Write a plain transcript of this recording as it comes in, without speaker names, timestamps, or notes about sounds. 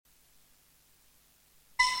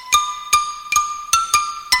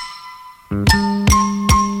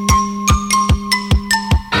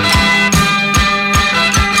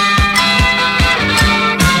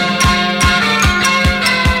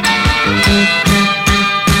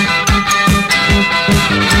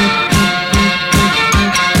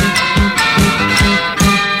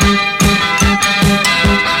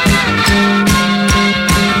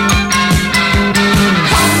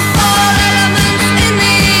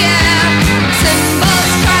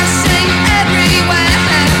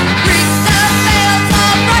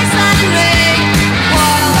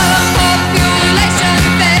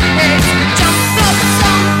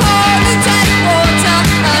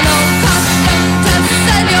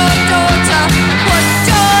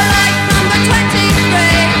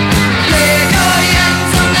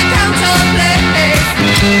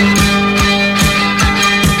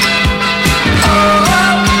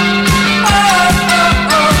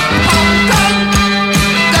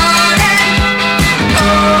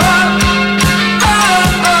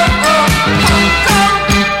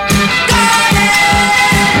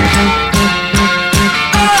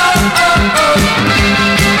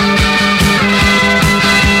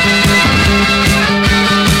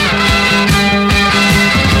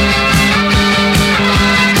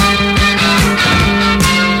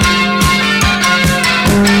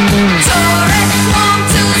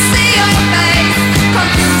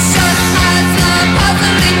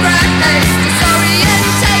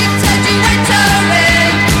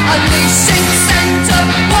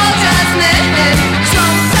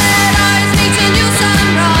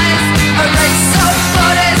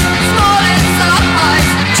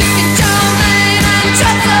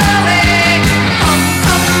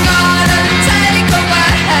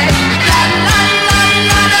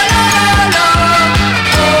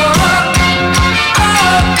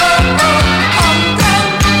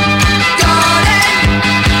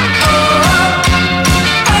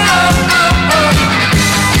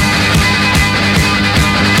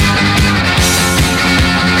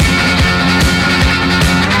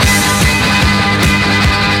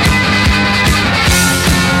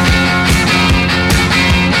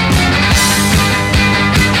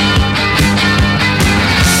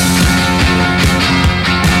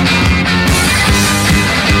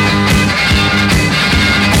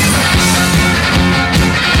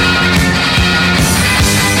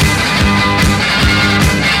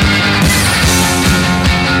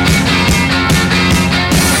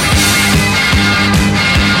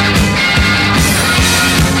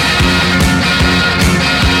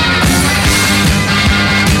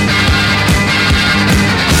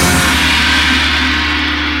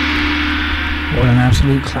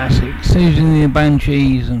Classic, Susan the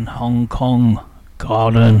Banshees and Hong Kong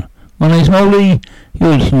Garden. My name's Moldie,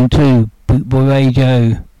 you're listening to Bootboy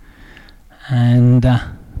Radio, and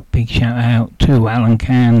big shout out to Alan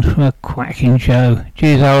Can for a cracking show.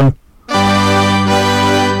 Cheers, Alan.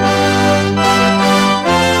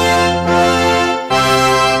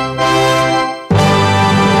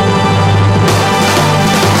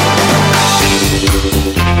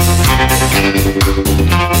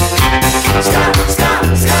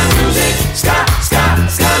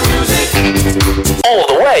 All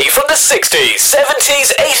the way from the 60s,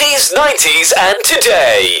 70s, 80s, 90s and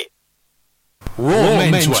today.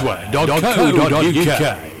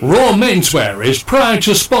 rawmenswear.co.uk. Raw Menswear is proud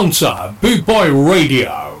to sponsor Bootboy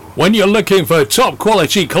Radio. When you're looking for top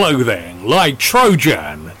quality clothing like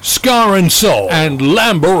Trojan, Scar and Soul and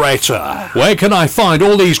Lamboretta, where can I find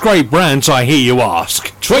all these great brands, I hear you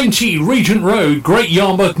ask? 20 Regent Road, Great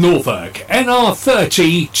Yarmouth, Norfolk,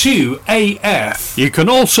 NR30 2AF. You can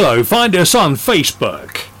also find us on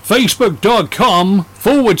Facebook,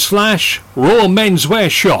 facebook.com/Raw Menswear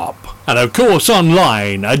Shop. And of course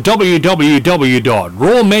online at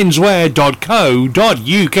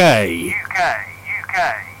www.rawmenswear.co.uk.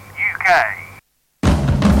 UK.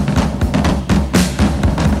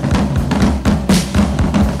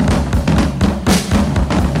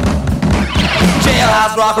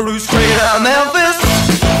 Jailhouse Rockaroo straight out of Memphis.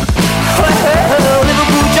 Well,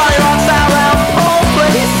 Liverpool Johnny rocks out around the whole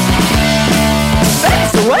place.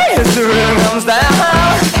 That's the way as the rhythm comes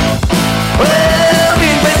down. Well,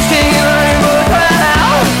 being best king in the rainbow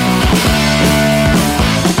crowd.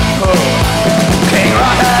 Oh, King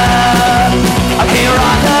Rocker, King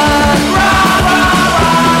Rocker, rock,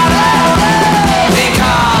 rock, rock.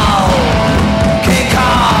 King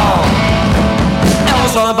Kong.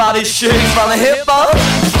 Elvis on the body shakes from the hip up.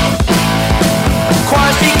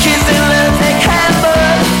 Choir Street kids and learn to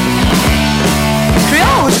hamburg.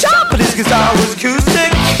 Creole was sharp, but his guitar was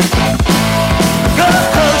acoustic. Go,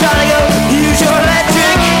 Johnny, go, use your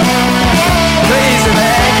electric. Crazy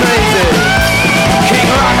man, crazy. King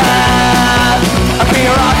Rocker.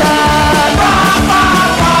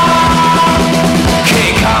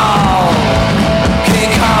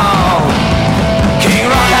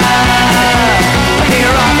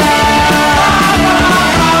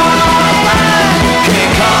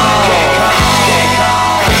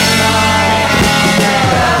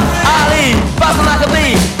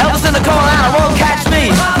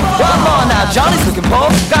 Oh,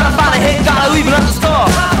 gotta find a hit, gotta even at the store.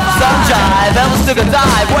 Some jive, Elvis took a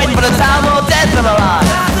dive, waiting for the time more dead than alive.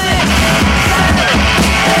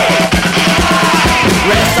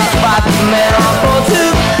 Rest up five with the man on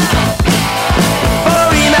 4-2. For a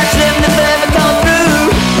rematch, living if they ever come through.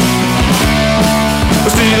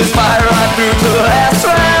 We'll see this fight right through to the last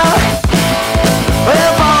round.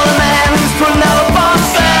 Well, for the man who's putting out a box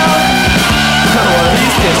sound. One of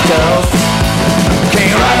these discos.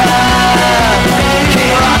 King Rocker,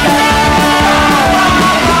 King Rocker,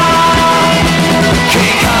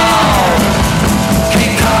 King Kong,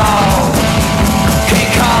 King Kong, King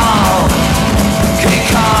Kong, King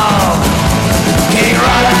Kong, King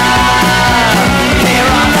Rocker, King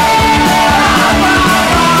Rocker,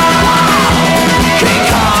 King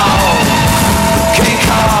Kong, King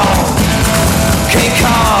Kong, King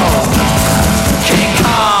Kong, King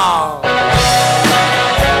Kong.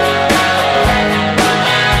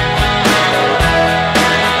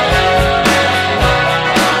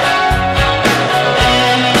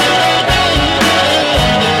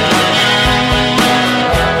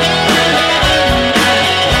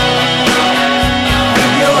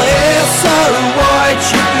 Your hair so white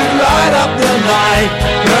you could light up the night,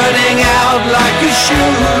 burning out like a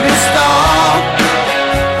shooting star.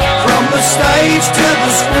 From the stage to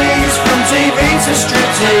the squeeze, from TV to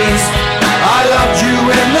striptease, I loved you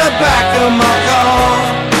in the back of my car.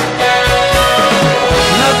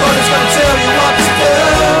 Nobody's gonna tell you what to do.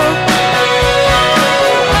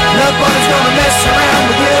 Nobody's gonna mess around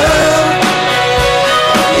with you.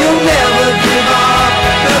 You'll never give up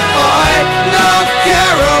the fight, no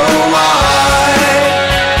care why.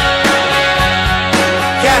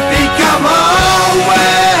 Kathy, come on,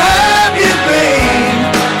 where have you been?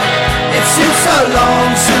 It seems so long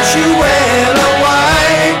since you went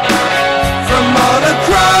away. From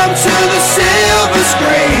monochrome to the silver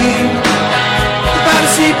screen, the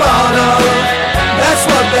fantasy bottle, that's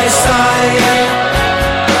what they say.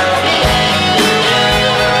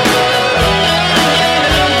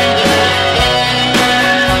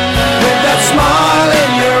 With that smile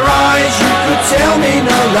in your eyes, you could tell me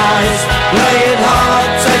no lies. Play it hard,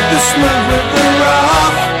 take the smooth with the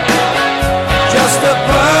rough. Just a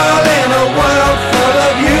pearl in a world full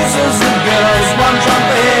of users and girls. One jump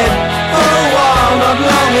ahead for a while, not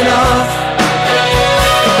long enough.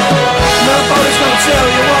 Nobody's gonna tell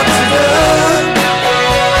you what to do.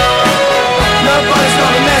 Nobody's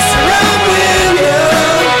gonna mess around with you.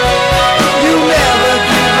 You never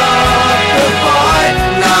give up the fight,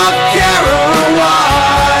 not care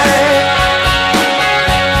why.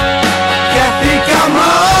 Kathy, come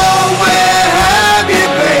home, where have you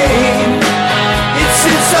been? It's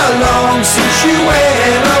been so long since you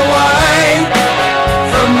went away.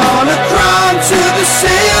 From monochrome to the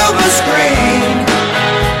silver screen,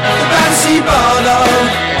 the fantasy bottle,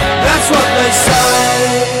 that's what they say.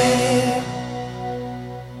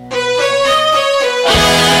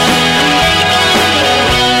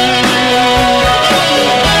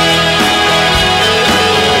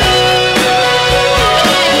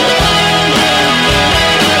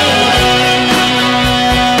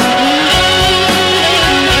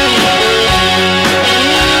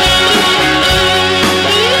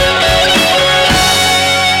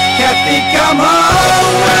 Kathy, come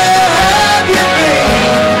home, where have you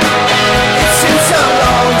been? It's been so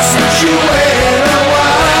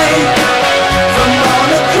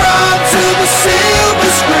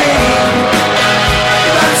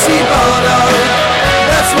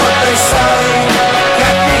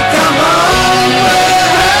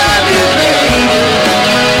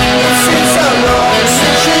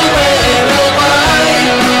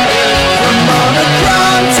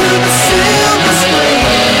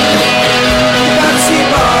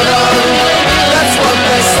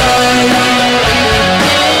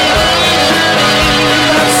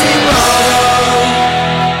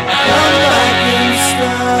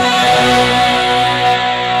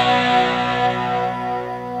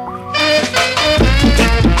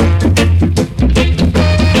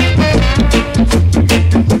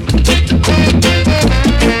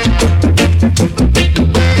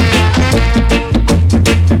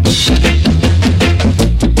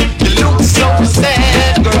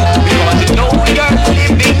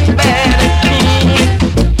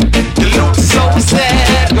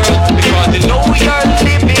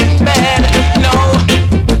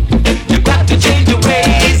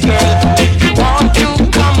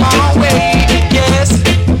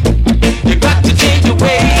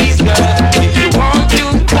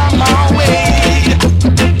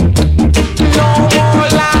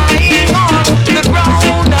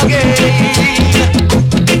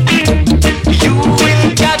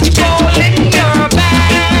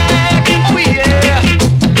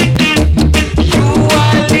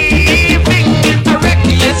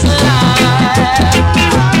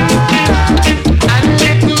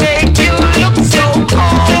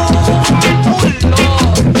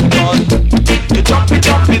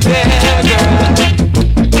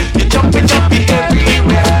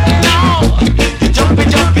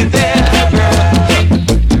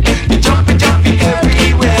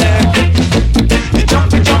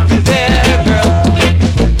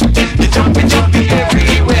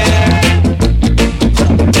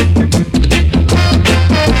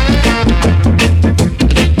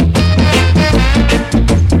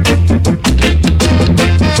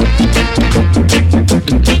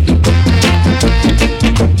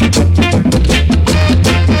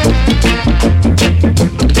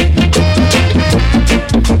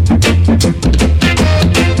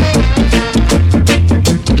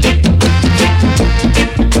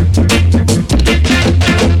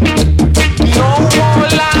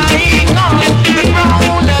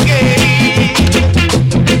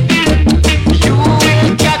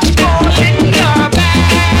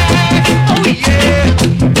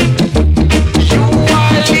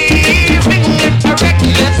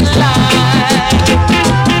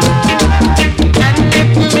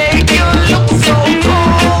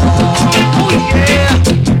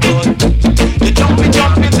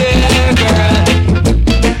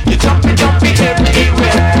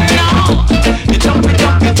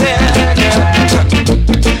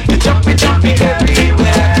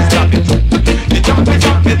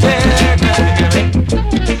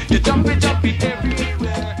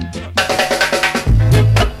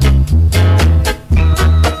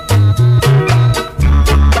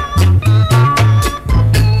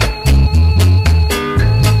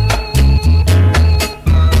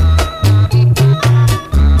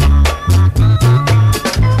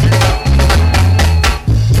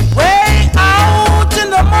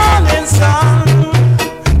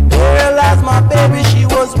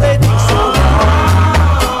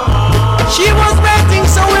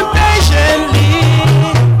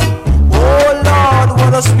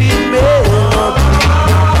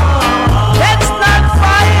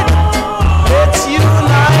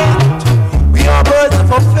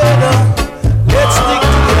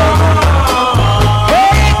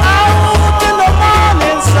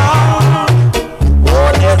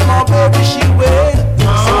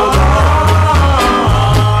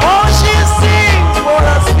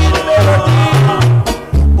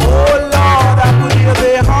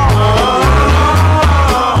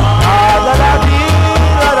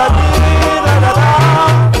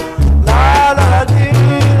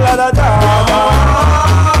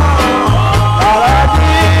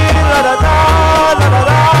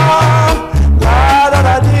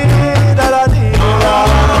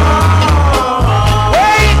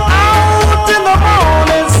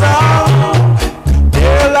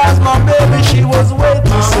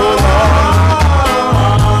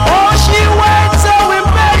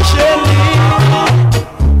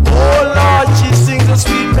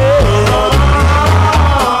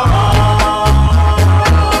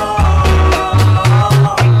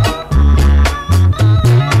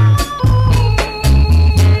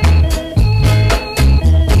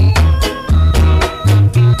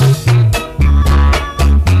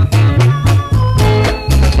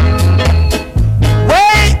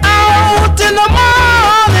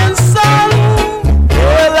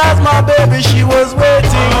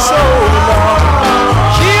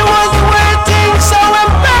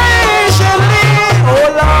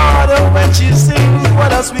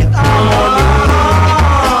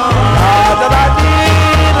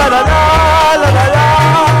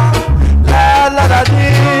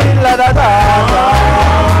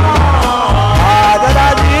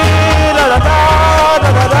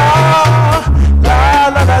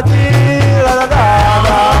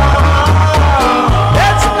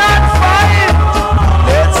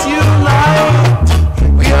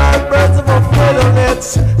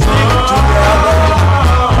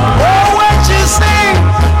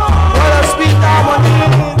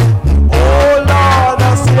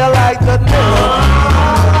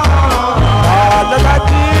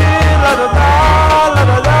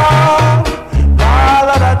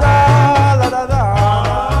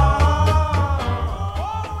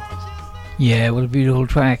Yeah, what a beautiful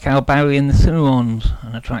track. Al Barry and the Cinnamons,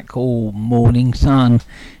 and a track called Morning Sun.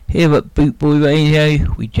 Here at Bootboy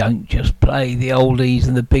Radio, we don't just play the oldies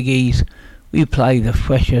and the biggies, we play the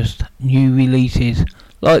freshest new releases,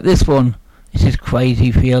 like this one. This is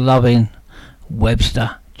Crazy for Your Lovin',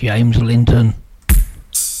 Webster, James Linton.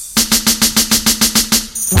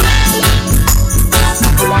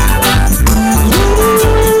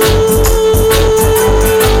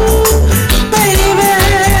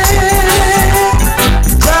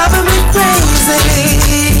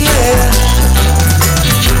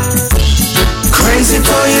 Crazy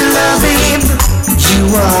for your loving, you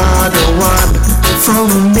are the one for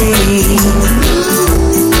me.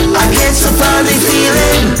 I get so funny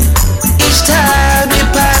feeling each time you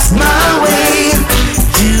pass my way.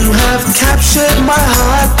 You have captured my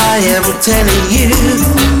heart, I am telling you.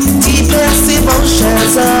 Deepest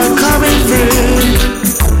emotions are coming through.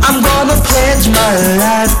 I'm gonna pledge my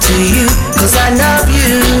life to you, cause I love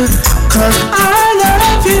you, cause I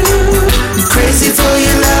love you. Crazy for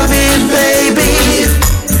your loving, baby.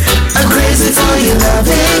 I'm crazy for your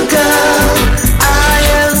loving, girl. I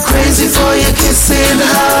am crazy for your kissing,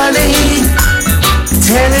 honey.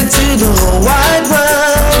 Tell it to the whole wide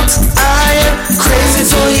world. I am crazy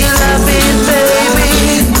for your loving,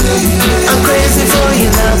 baby. I'm crazy for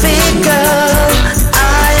your loving, girl.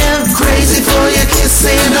 I am crazy for your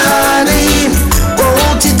kissing, honey.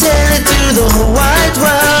 Won't you tell it to the whole wide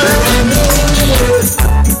world?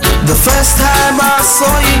 The first time I saw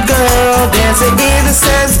you, girl, there's an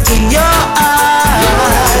innocence in your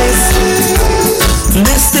eyes.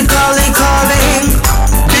 Mystically calling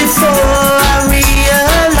before I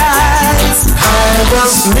realized I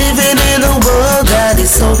was living in a world that is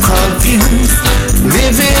so confused.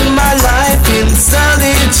 Living my life in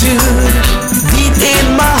solitude. Deep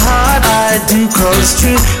in my heart I do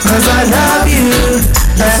construe, cause I love you,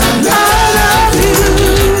 and I love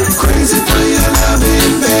you. Crazy for your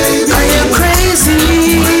loving, baby. I am crazy.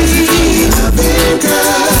 Crazy for your loving,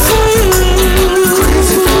 girl. For you.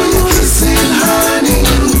 Crazy for your kissing, honey.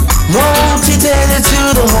 Won't you tell it to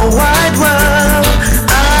the whole wide world?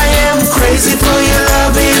 I am crazy for your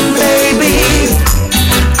loving, baby.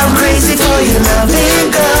 I'm crazy for your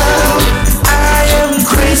loving, girl. I am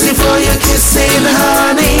crazy for your kissing,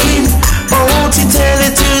 honey. Won't you tell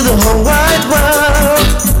it to the whole wide world?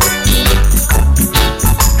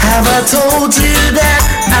 Have I told you that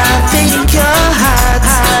I think you're hot?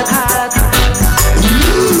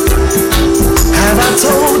 Have I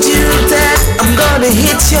told you that I'm gonna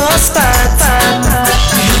hit your spot?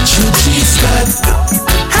 Hit your G-spot.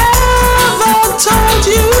 Have I told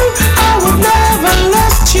you I will never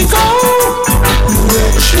let you go?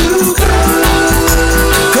 Let you go.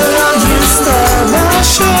 Girl, you stole my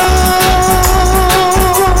show.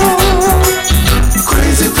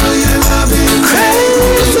 Crazy for your loving,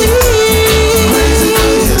 crazy. Crazy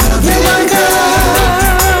for your loving, my girl.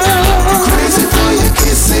 Crazy for your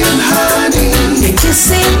kissing, honey. Your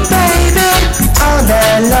kissing, baby, all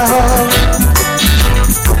night long.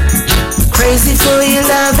 Crazy for your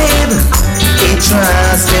loving, it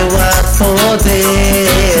drives me wild for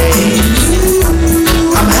days.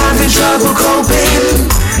 I'm having trouble coping,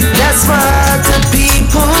 that's what the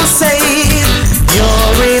people say.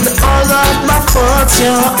 You're in all of my thoughts, you're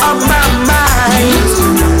on my mind.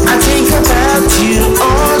 I think about you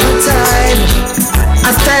all the time.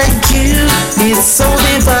 I thank you, it's so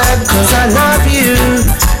divine, cause I love you,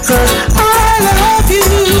 cause I love you.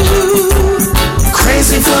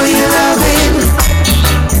 Crazy for your loving,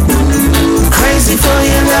 crazy for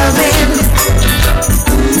your loving,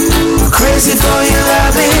 crazy for your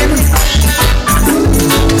loving,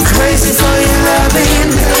 crazy for your loving,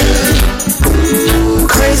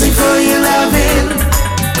 crazy for your loving,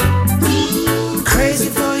 crazy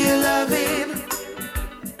for your loving,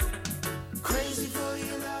 crazy for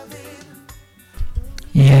your loving.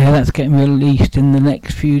 Yeah, that's getting released in the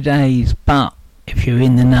next few days, but if you're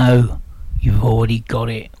in the know, you've already got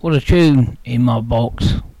it. What a tune in my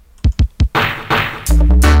box.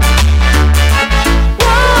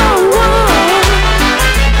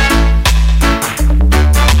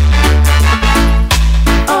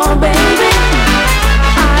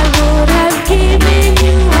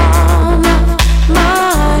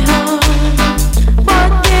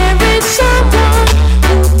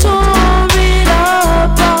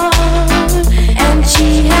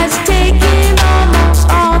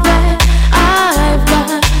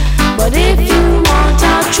 But if you want,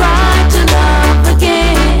 I'll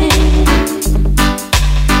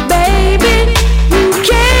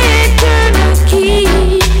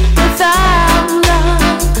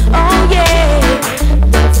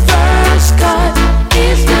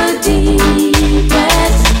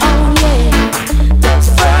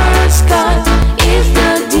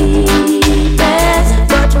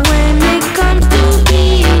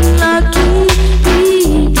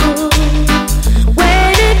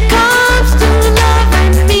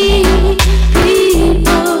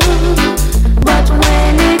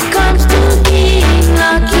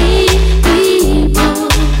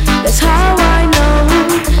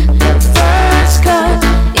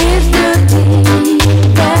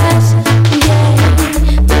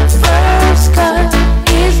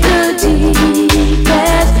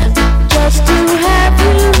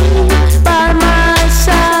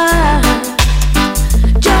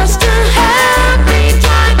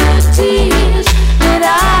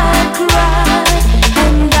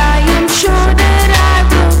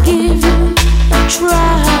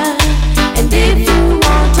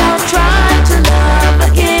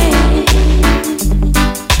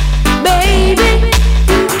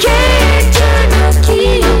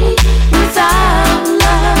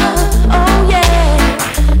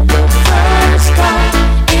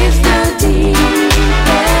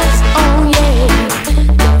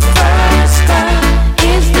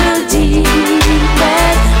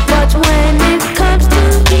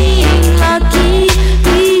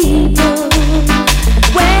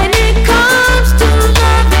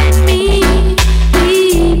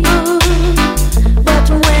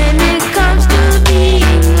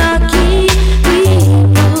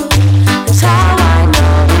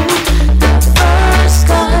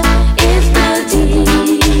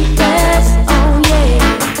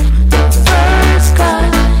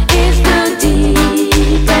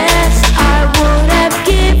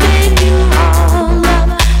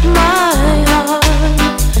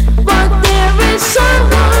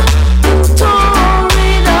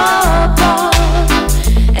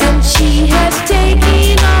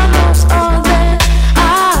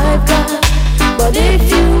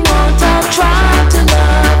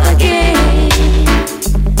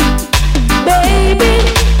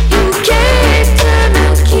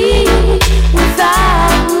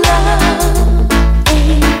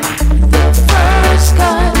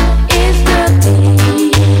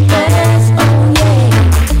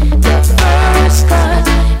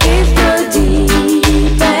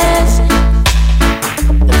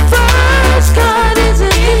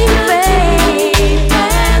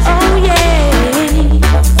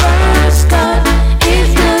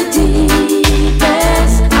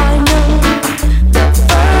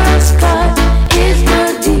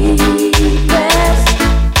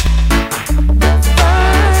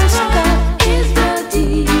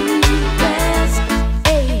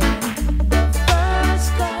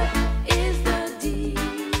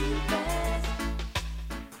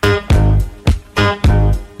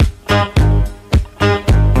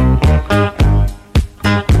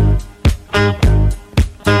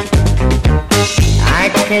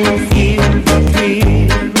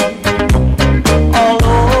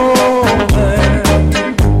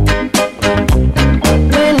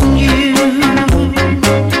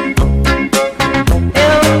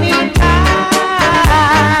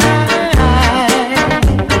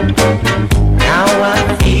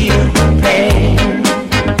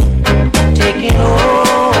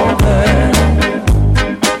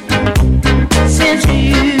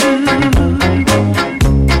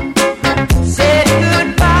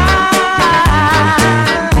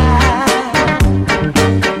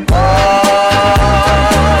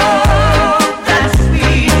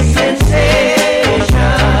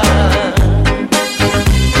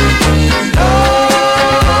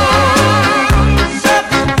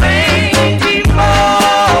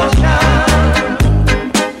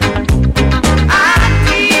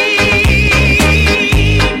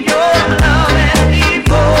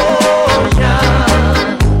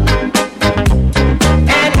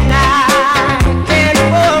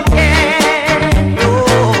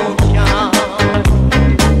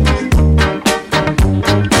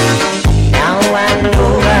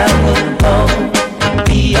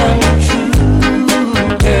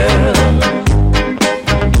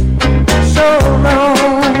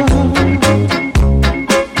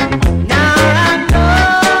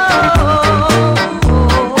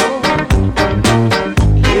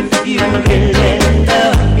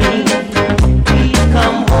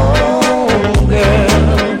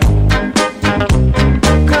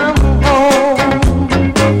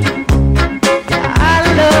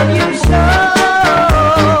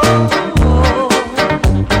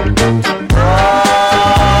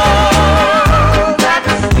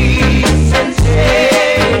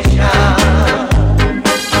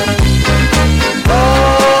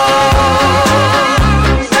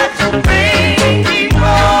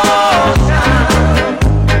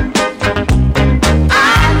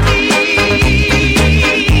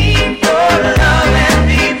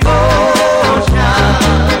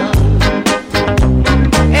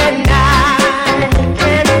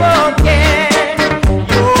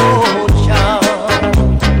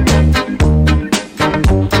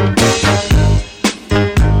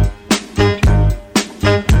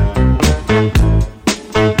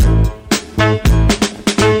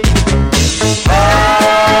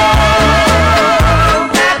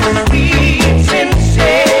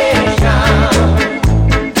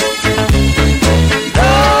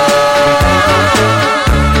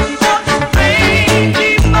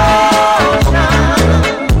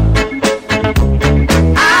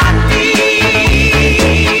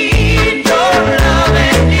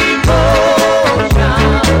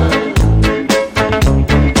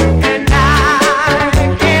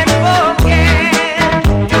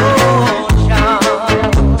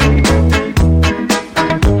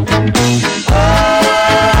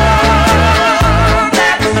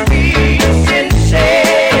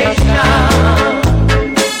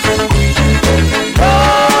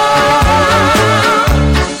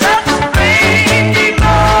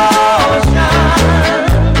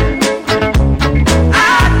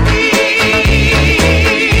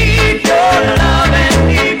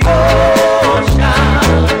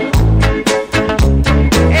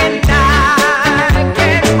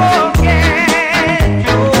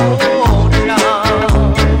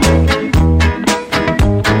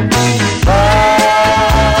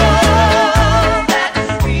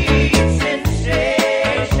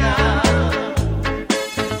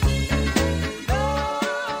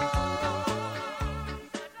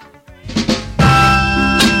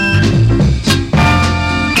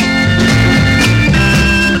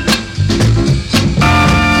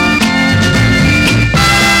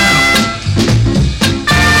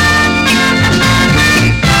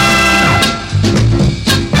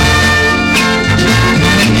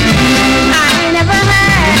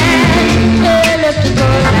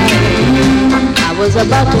was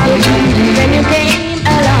about to give up when you came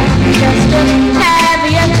along, just to have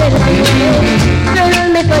your sympathy.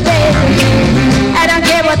 Fill me for days and days. I don't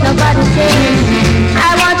care what nobody says.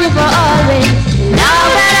 I want you for always. Now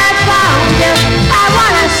that I found you, I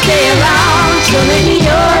wanna stay around. So many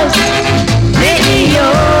yours, many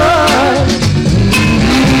yours.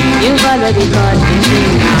 You've already got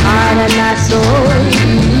between my heart and my soul.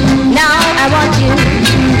 Now I want you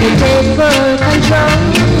to take full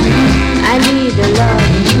control. I need the love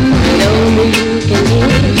that only you can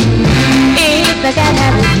give. If I can't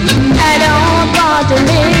have it, I don't want to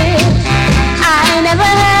live. I never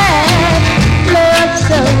had love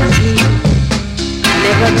so sweet. I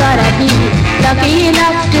never thought I'd be lucky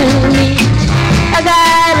enough to meet a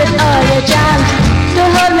guy with all your charms, to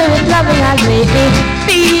hold me with loving arms, make me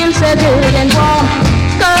feel so good and warm.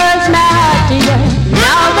 Cause my heart to you,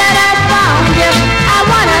 now that I found you, I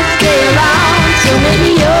wanna stay around. So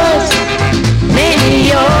many yours, many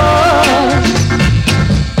yours.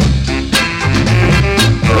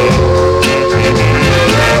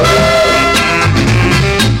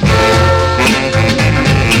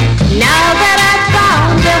 Now that I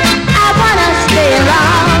found you, I wanna stay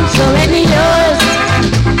around. So many yours,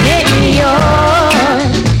 many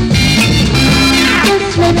yours.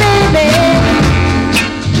 Kiss me, baby,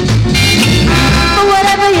 for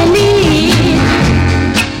whatever you need.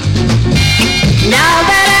 Now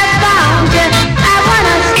that I found you, I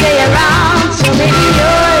wanna stay around. So many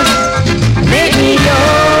yours, many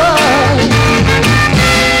yours.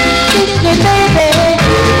 Kiss me, baby,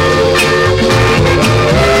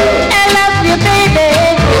 I love you, baby,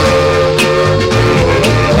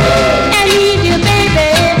 I need you,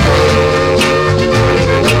 baby,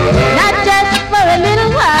 not just for a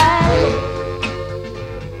little while.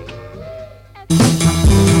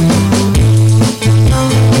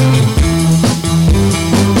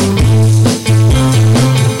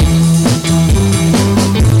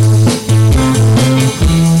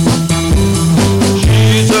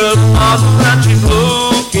 She's a model and she's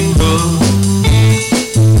looking good.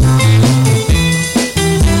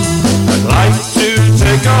 I'd like to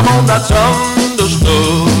take her home, that's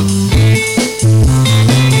understood.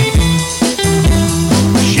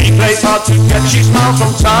 She plays hard to get, she smiles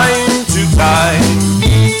from time to time.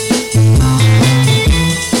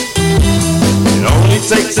 It only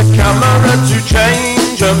takes a camera to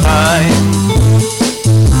change her mind.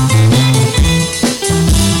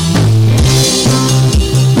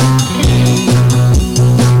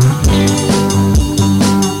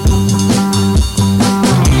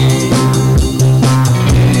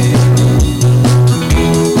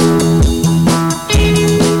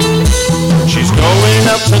 She's going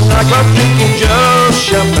out tonight, but drinking just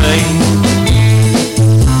champagne.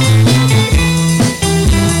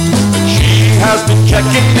 And she has been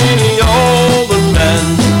checking nearly all the men.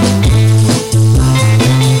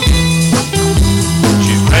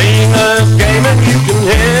 She's playing a game and you can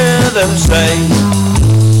hear them say,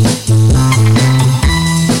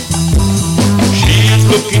 she's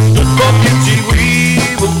looking good for beauty, we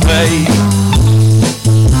will pay.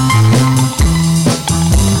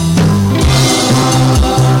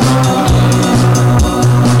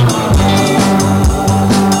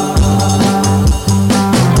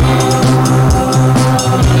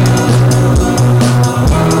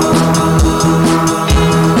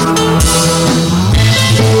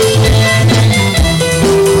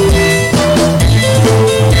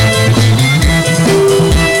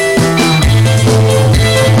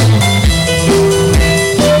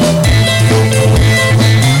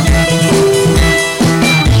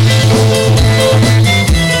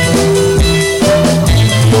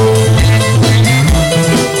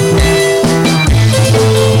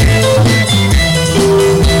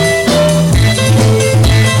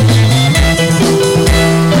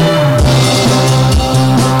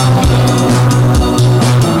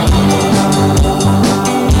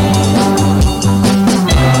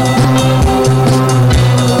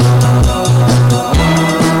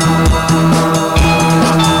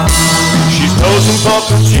 For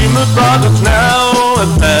consumer products now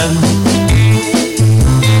and then.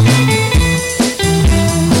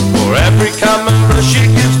 For every camera she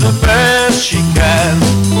gives the best she can.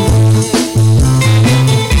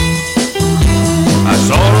 I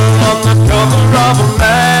saw her on the cover of a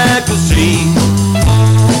magazine.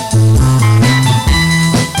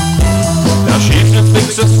 Now she's a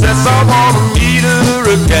big success, I wanna meet her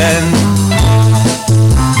again.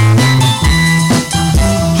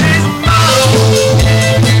 She's a model.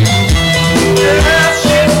 Yeah,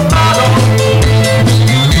 she's a model.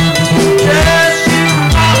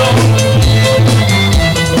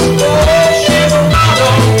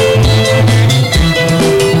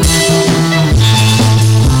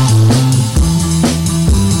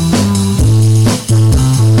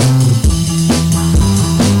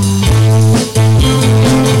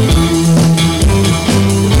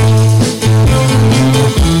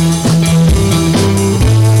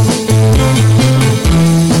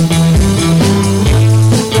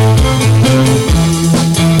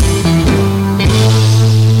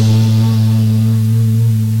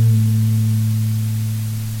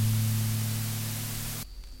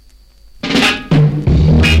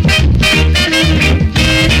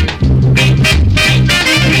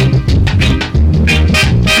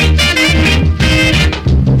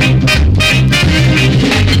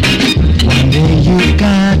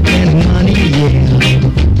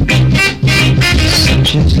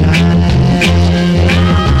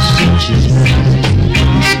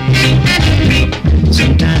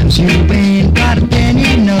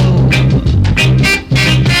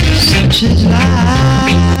 Such is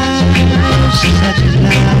life, such is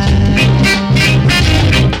life.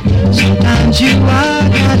 Sometimes you are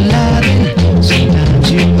not loving,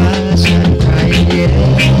 sometimes you are not crying, yeah.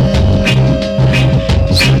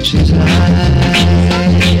 Such is life,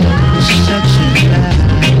 such is life,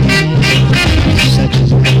 such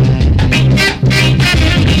is life.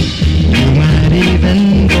 You might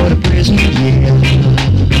even go to prison, yeah.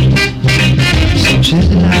 Such is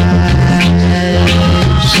life,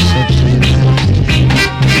 such is life.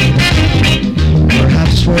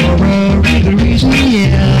 Perhaps for a real reason,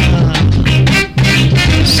 yeah.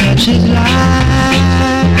 Such is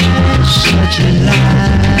life, such is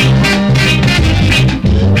life.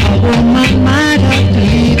 A woman might have to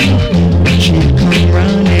leave you, but she'll come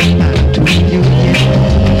running back to you, yeah.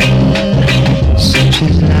 Such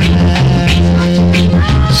is life,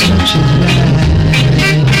 such is life,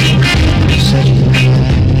 such is life.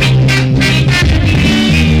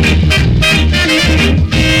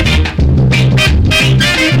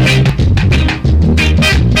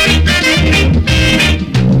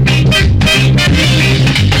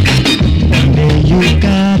 One day you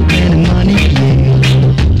got plenty money, yeah.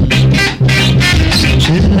 Such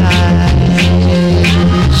is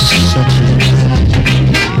life, such is life.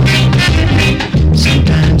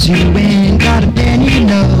 Sometimes you ain't got a penny, you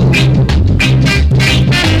know.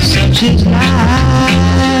 Such is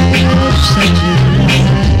life, such is life.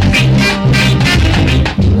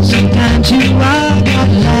 Sometimes you are got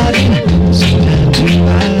loving, sometimes you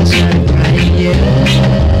are sad crying, yeah.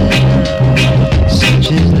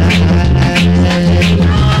 Such is life,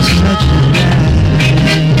 such is life,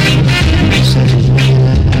 such is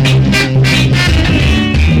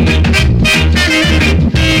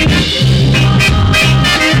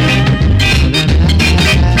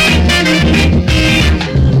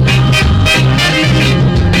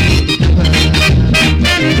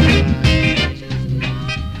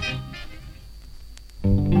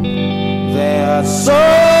There are so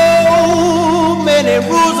many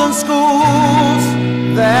rules in schools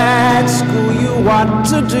that school you what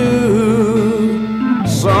to do.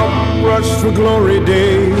 Some rush for glory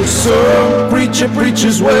days, some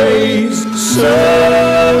preacher's ways,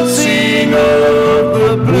 some sing of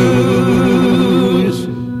the blues.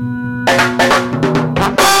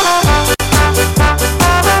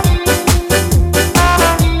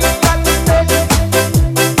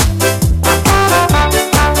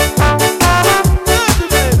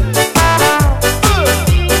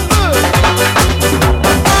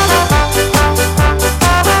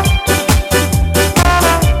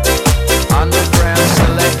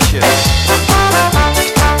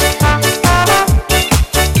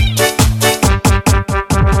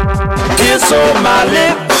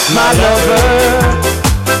 My lover,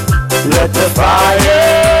 let the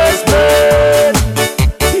fires burn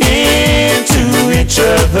into each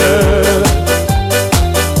other.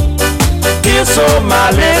 Kiss on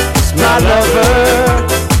my lips, my lover.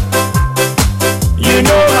 You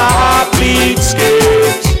know my heart beats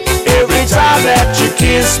skips every time that you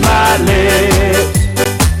kiss my lips.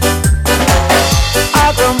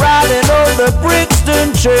 I come riding on the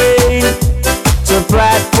Brixton train to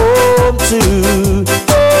platform 2.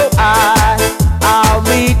 I'll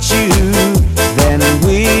meet you, then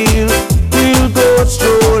we'll go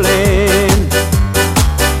strolling.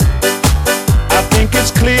 I think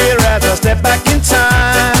it's clear as I step back in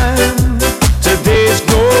time. Today's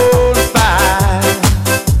gone by.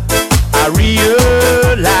 I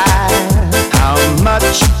realize how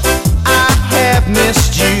much I have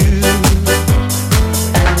missed you.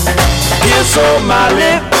 Kiss on my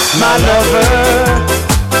lips, my lover.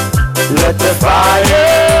 Let the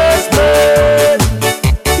fires burn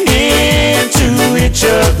into each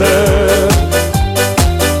other.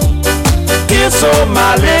 Kiss on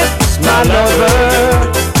my lips, my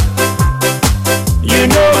lover. You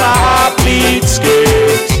know my heart beats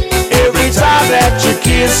skips every time that you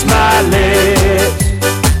kiss my lips.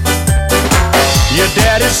 Your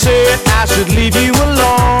daddy said I should leave you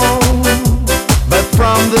alone, but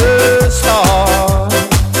from the start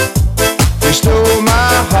you stole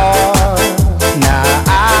my heart. Now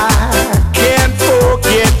I can't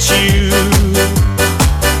forget you.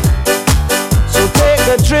 So take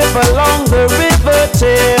a trip along the River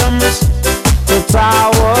Thames to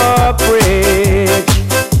Tower Bridge,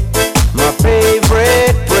 my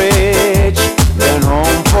favorite bridge, then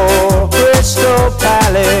home for Crystal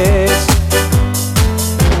Palace.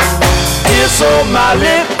 Kiss on my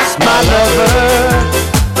lips, my lover.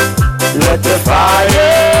 Let the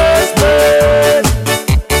fires burn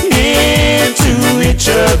into each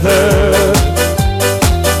other.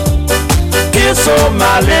 Kiss on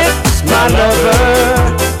my lips, my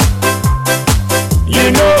lover.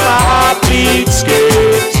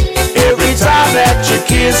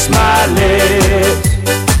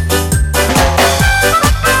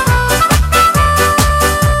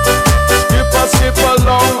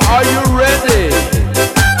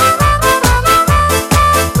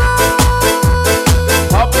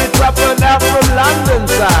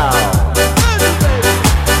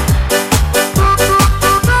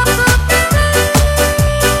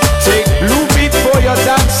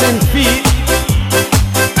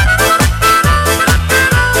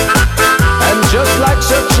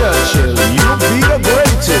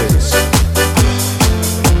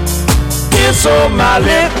 my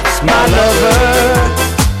lips, my lover.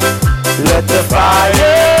 Let the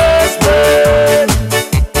fires burn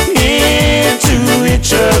into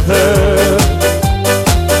each other.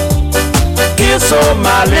 Kiss on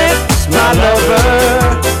my lips, my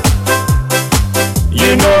lover.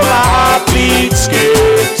 You know my heart beats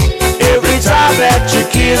skips every time that you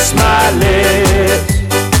kiss my lips.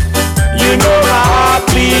 You know my heart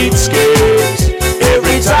beats skips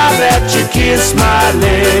every time that you kiss my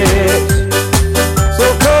lips. So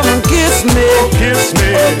come and kiss me, kiss me,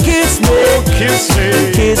 oh, kiss me, oh, kiss me,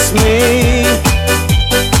 kiss me.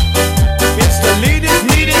 It's the latest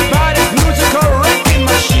needed by the musical wrecking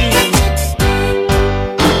machine.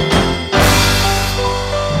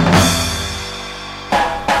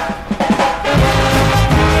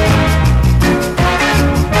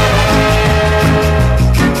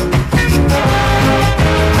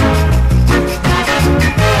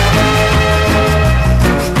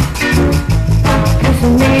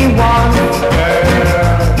 Kissing me once,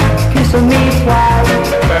 kissing me twice,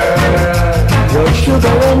 your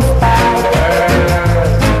sugar and spice,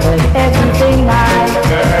 and everything I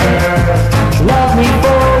love me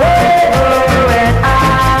forever, and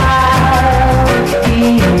I'll be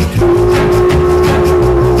true.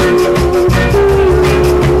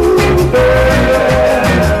 Girl,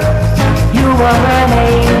 you are an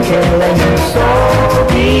angel and you're so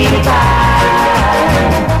divine.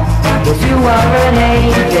 Yes, you are an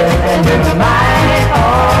angel and you're mine,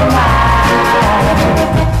 all mine.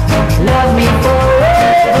 Love me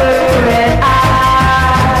forever and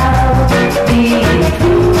I'll be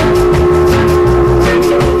true.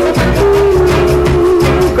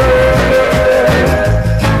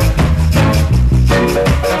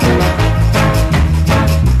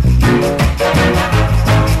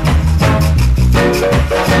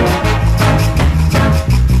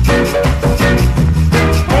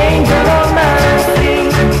 Angel of mercy,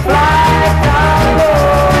 fly down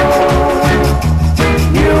low.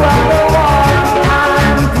 You are the one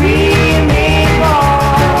I'm dreaming of.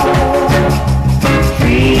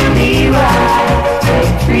 Treat me right and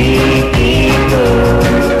treat me good.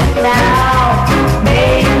 Now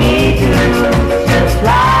make me do just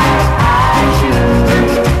like I should.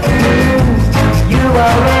 You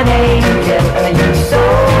are an angel and you're so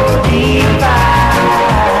divine.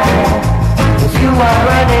 You are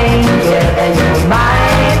an angel and you're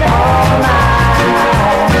mine, all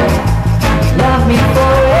mine. Love me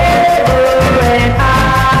forever and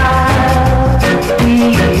I'll be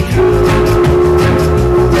true.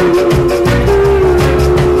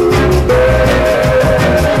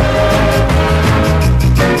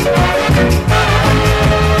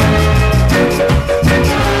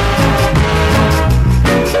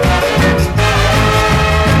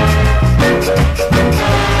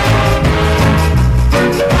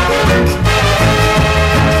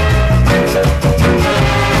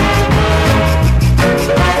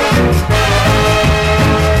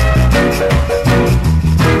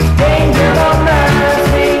 Angel of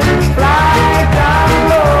mercy, fly down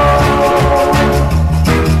low.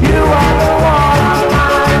 You are the one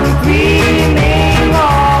I'm dreaming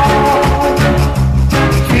of.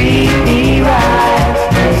 Treat me right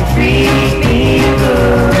and treat me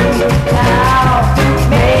good. Now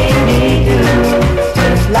make me do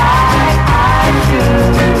just like I should.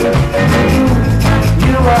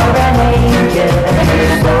 You are an angel and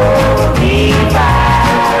you're so divine.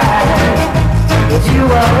 Yes, you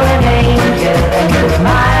are an angel and you're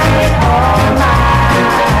mine, all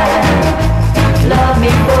mine. Love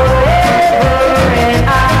me forever and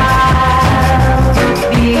I'll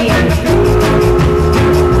be true.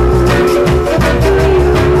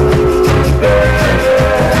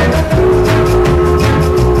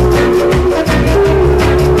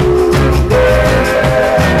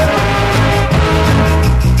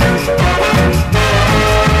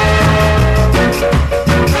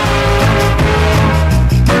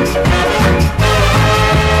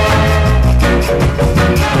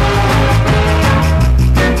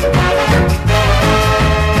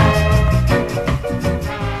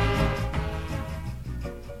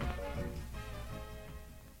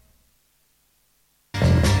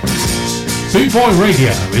 Boot Boy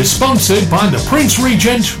Radio is sponsored by the Prince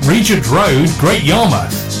Regent Road, Great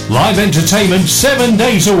Yarmouth. Live entertainment 7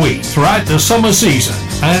 days a week throughout the summer season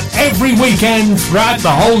and every weekend throughout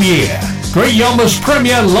the whole year. Great Yarmouth's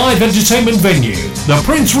premier live entertainment venue, the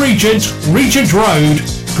Prince Regent Road,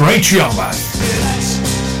 Great Yarmouth.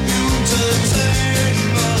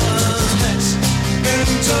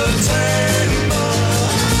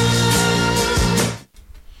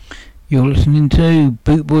 You're listening to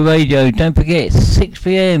Bootboy Radio. Don't forget, 6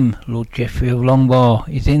 p.m. Lord Jeffrey of Longbar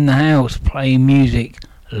is in the house playing music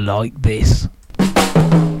like this.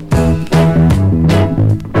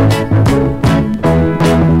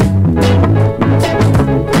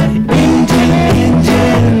 Engine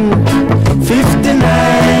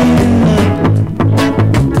 59,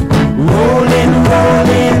 rolling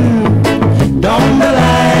down the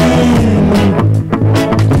line.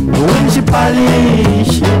 When she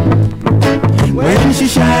polish, when she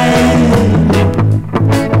shine,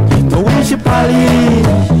 when she polish,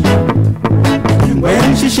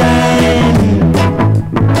 when she shine,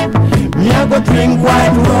 me I go drink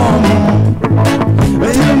white rum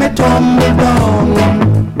till me tumble down.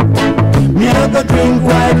 Me I go drink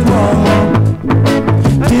white rum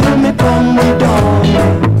till me tumble down.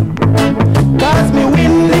 Cause me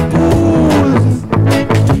win the pools,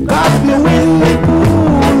 cause me win the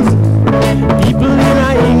pools. People in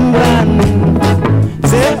England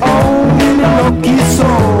say, oh, me lucky so.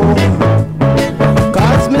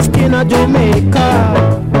 Cause me skin a Jamaica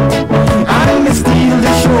and me steal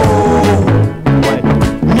the show.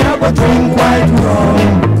 Me a go drink white rum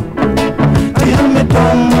till me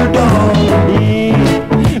tumble down.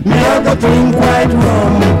 Me a go drink white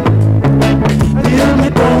rum till me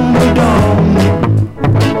tumble down.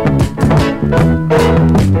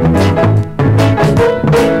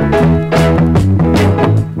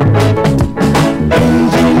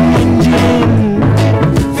 Engine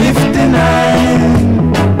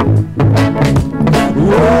 59,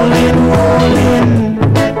 rolling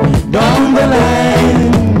down the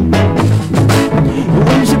line.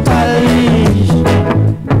 When she polish,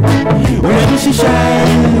 when she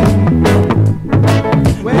shine,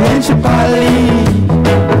 when she polish,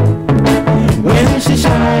 when she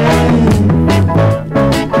shine,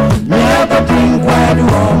 me I go drink white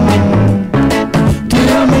rum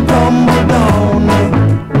till me tumble down.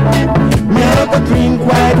 Me I go drink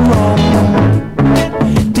white rum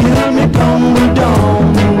till me tumble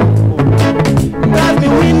down. Got me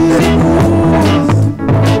win the pools,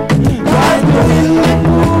 got me win the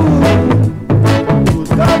pools,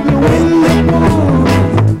 got me win the pools,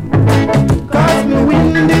 got me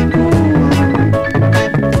win the pools.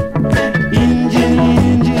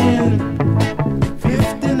 Engine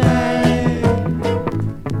 59,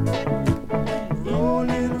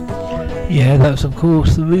 rolling. Yeah, that's of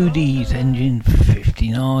course the Rudy's Engine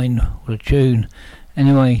 59. What a tune.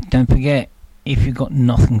 Anyway, don't forget, if you've got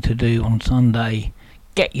nothing to do on Sunday,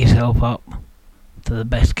 get yourself up to the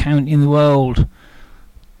best county in the world,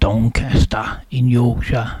 Doncaster in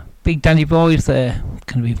Yorkshire. Big Danny Boy's there,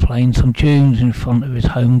 going to be playing some tunes in front of his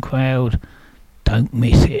home crowd. Don't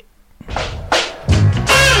miss it.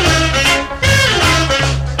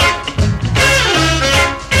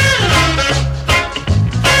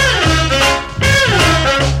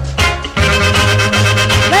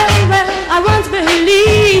 Well, I once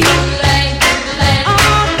believed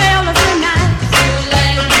all fellas were nice,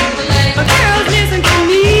 but girls listen to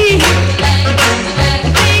me,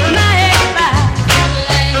 take my advice.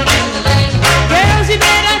 Girls, you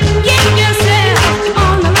better get yourself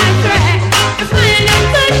on the right track, 'cause when you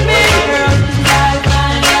put me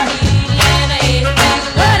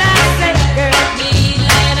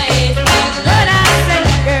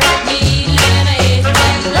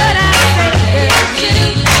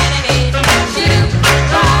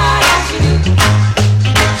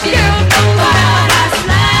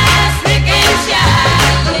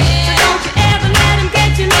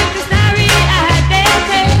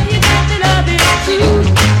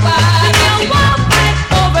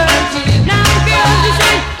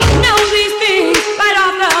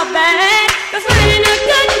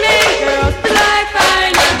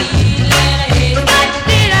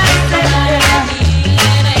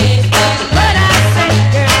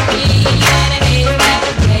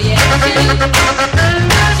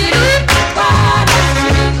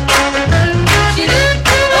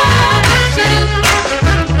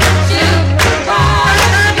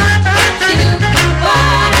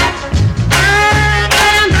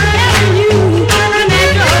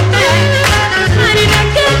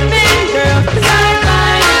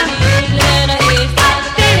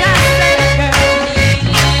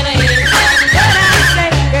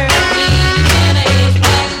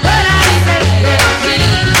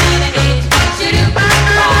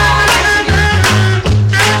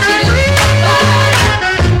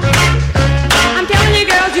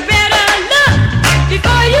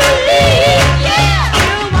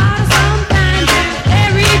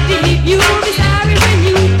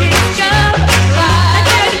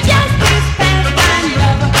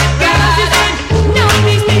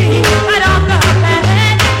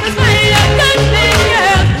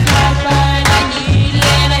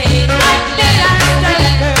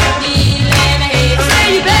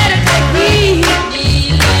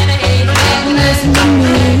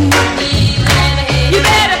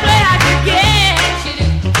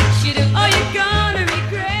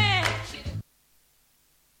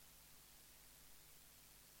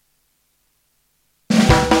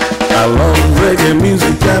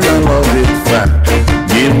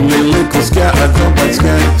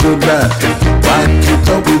do that. Back it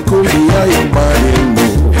up, it could be how your body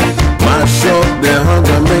move. Mash up the hand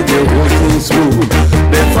and make the whole thing smooth.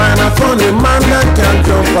 They find a funny man that can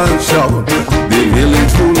jump and shout. They really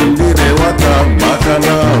fooling me, they want a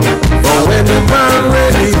bacchanal. But when the band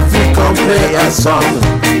ready, if you come play a song,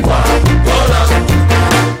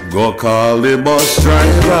 go call the bus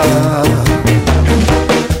driver.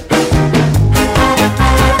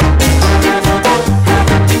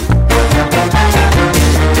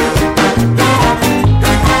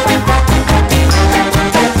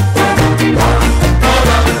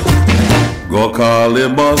 Go call the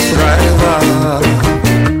bus driver.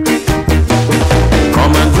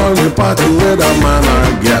 Come and join the party with a man or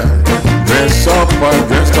girl. Dress up or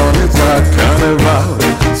dressed on, it's a carnival.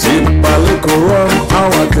 Sip a little rum or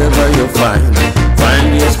whatever you find.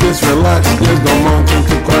 Find your space, relax, there's no mountain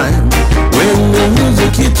to climb. When the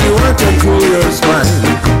music hits you, I control your spine.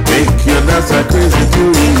 Make you dance like crazy to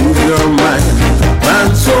remove your mind.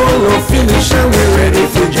 Band solo finish and we're ready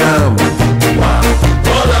for jam.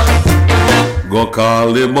 Go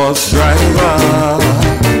call the bus driver.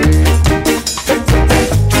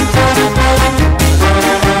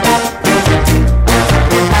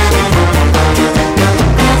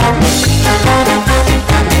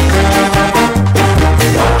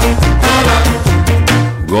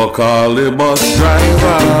 Go call the bus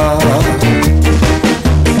driver.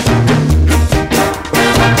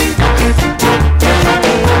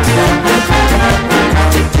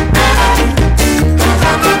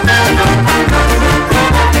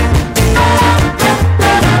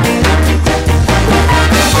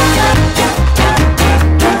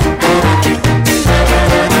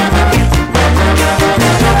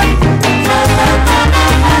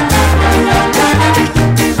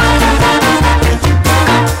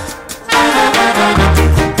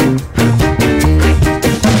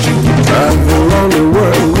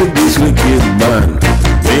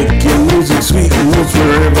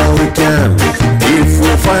 Wherever we can, if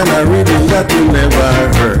we find a rhythm that we never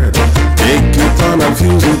heard, take it on and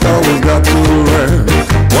fuse it, always got to learn.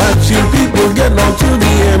 Watch you people get down to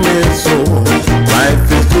the MSO. Life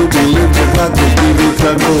is to be lived, you got to give it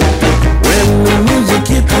a go. When the music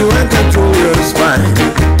hit you and control your spine,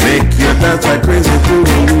 make you dance like crazy to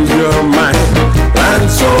lose your mind. And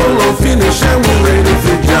solo finish and we're ready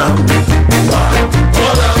for jam.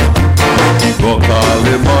 Go call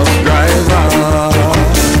the bus driver.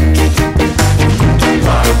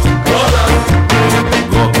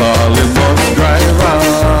 Go call the bus driver.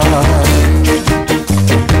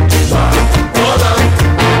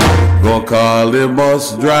 Go call the bus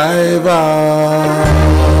driver.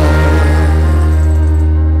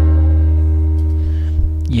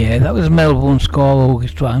 Yeah, that was Melbourne Ska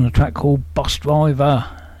Orchestra and a track called Bus Driver.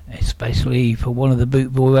 It's basically for one of the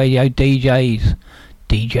Bootboy Radio DJs,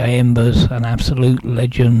 DJ Embers, an absolute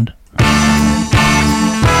legend. I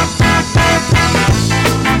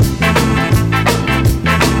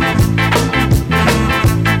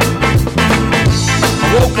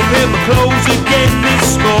woke up in my clothes again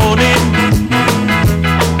this morning.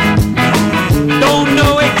 Don't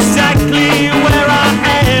know exactly where I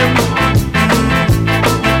am.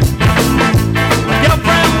 My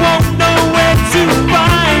girlfriend won't know where to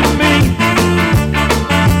find me.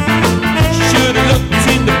 Should have looked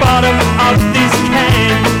in the bottom of this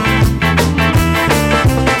can.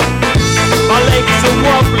 My legs are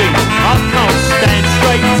wobbly, I can't stand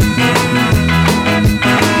straight.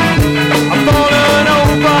 I've fallen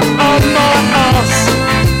over on my arse.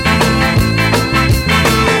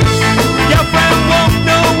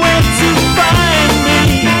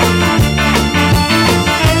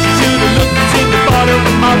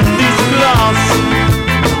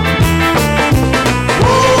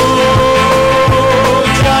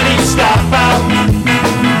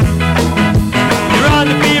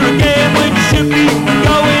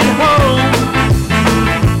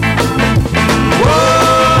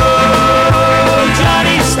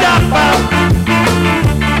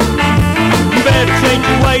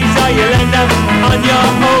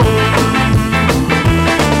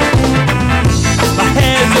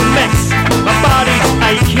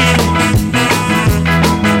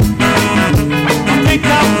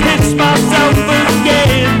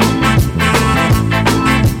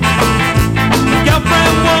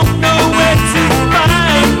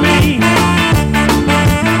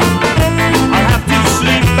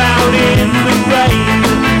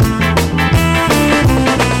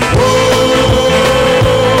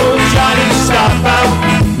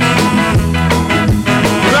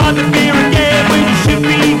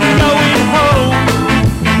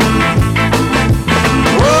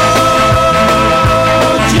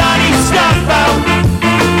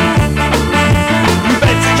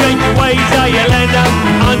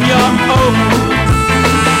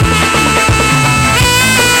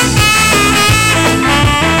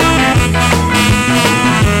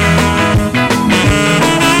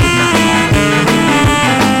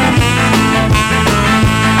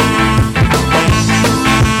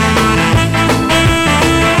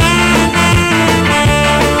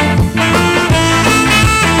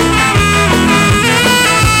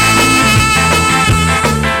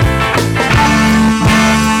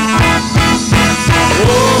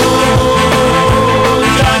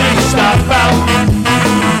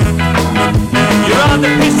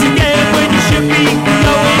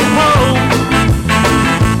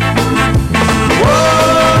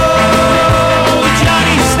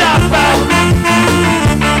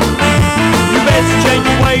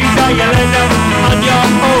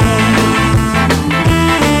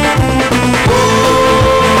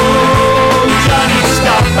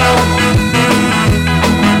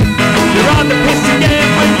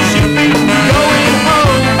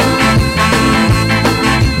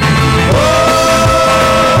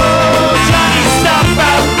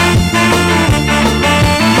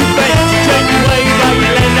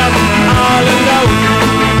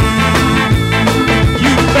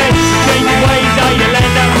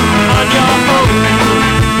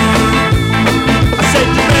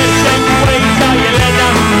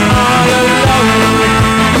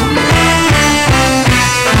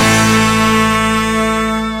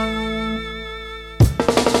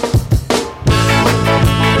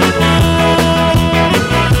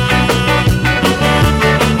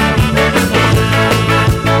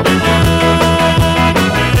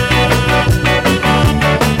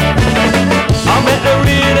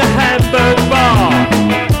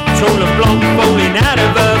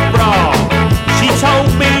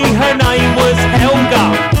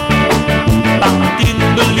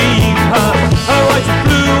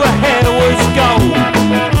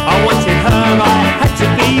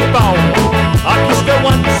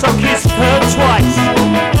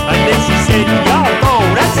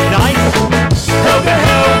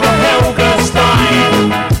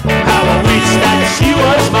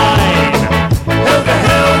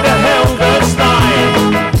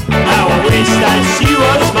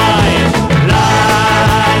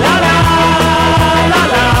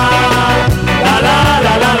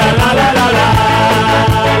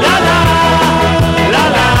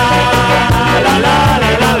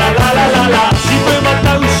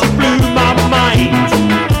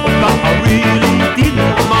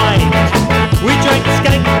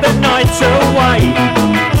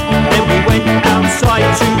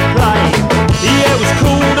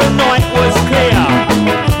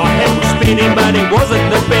 wasn't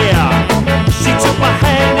the beer. She took my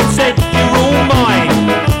hand and said, you're all mine.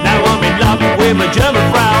 Now I'm in love with a German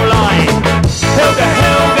Fraulein. Helga,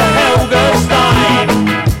 Helga, Helga Stein.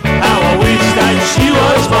 How I wish that she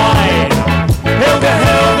was mine. Helga,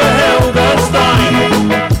 Helga, Helga Stein.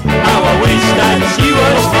 How I wish that she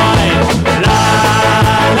was mine. La la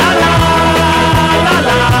la la la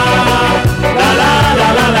la la la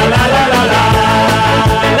la la la la la la.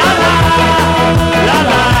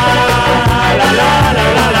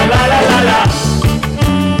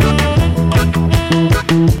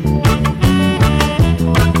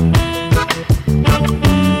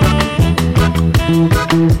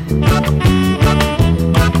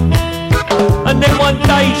 And then one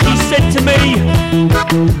day she said to me,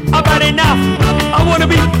 I've had enough, I want to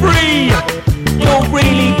be free. You're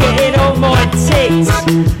really getting on my tits,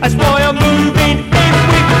 that's why I'm moving in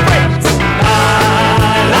with Fritz. La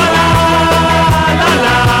la la la la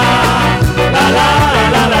la la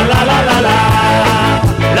la la la la la la.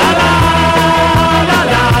 La la la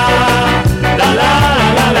la la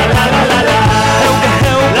la la la la la la. Helga,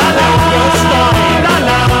 Helga, Helga Stein. La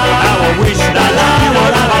la, how I wish that you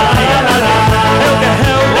was mine. La la, Helga,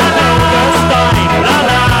 Helga, Helga Stein. La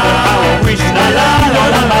la, how I wish that you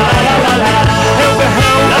was mine. La la, Helga,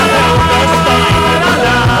 Helga, Helga Stein. La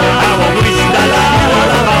la, how I wish that you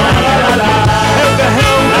was mine. La la, Helga,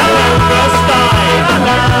 Helga, Helga Stein. La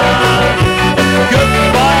la,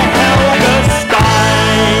 goodbye Helga Stein.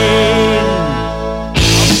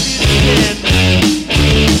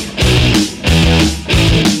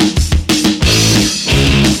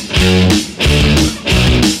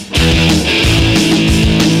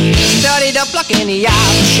 Started up like any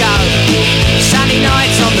other show. Sunday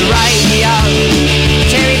nights on the radio.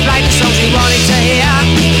 Terry played the songs we wanted to hear,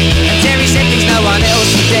 and Terry said there's no one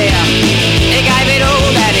else to dare. He gave it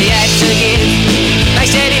all that he had to give. They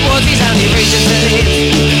said it was his only reason to live,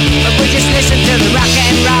 but we just listened to the rock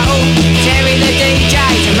and roll. Terry the DJ,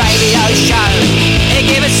 the radio show. He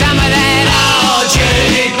gave us some of that old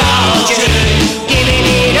Jude, old Jude. Giving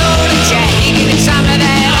it all a chat. He gave it some of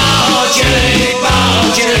that old Jude,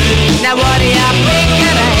 old Jude. Now what do you think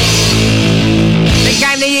of that? Then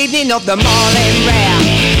came the evening of the Marlin round.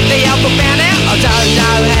 The uncle found out, I don't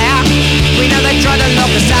know how. We know they tried to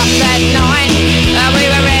lock us up that night, and we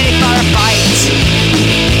were ready for a fight.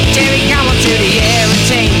 Jerry come on to the air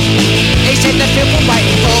routine. He said the film were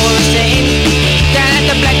waiting for a scene. Down at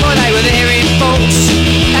the Blackboard they were there in force,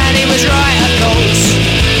 and he was right of course.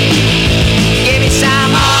 Give me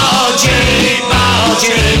some old Jude, old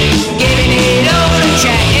Jude. Giving it all a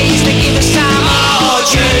chat. He used to give us some old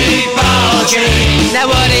Jude, old Jude.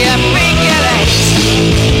 Now what do you think of that?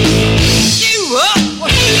 You what?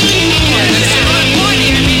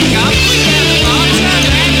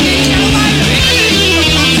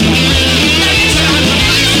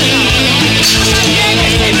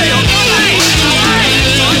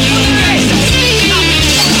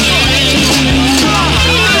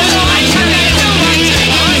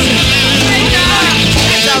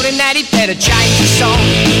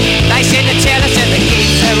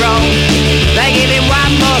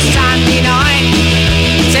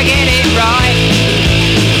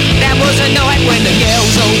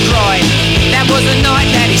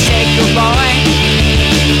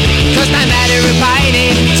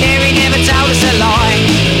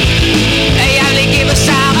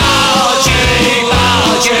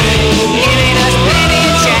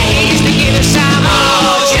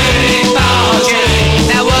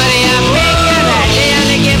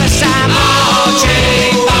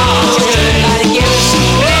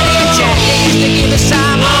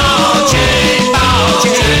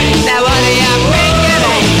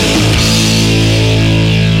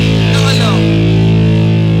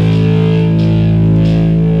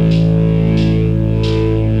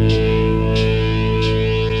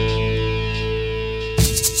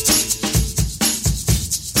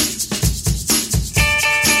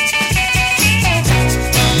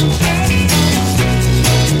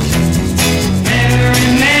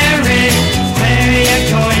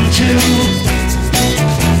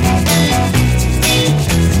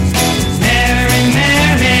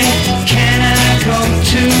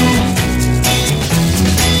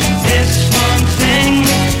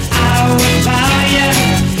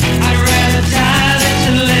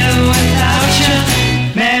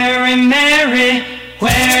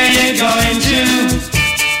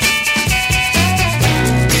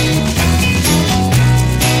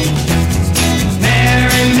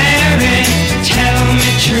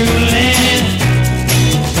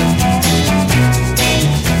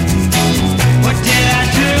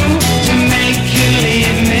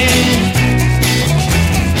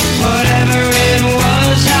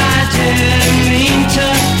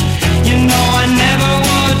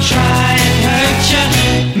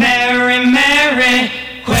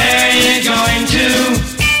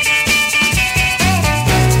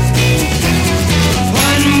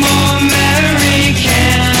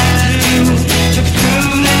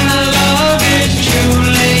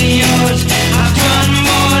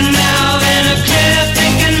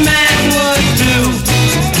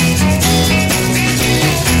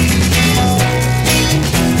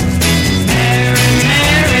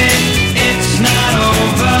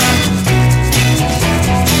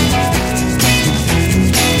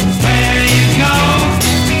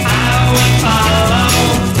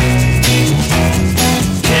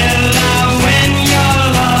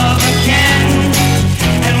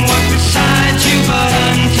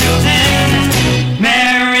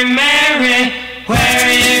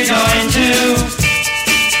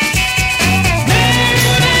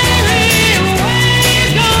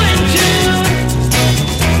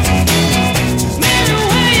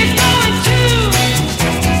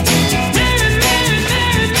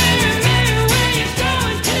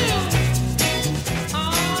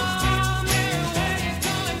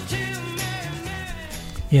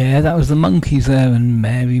 Yeah, that was the Monkeys there, and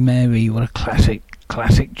Mary Mary, what a classic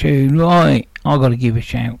tune. Right, I got to give a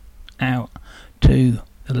shout out to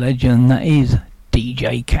the legend that is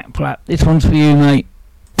DJ Catflap. This one's for you, mate.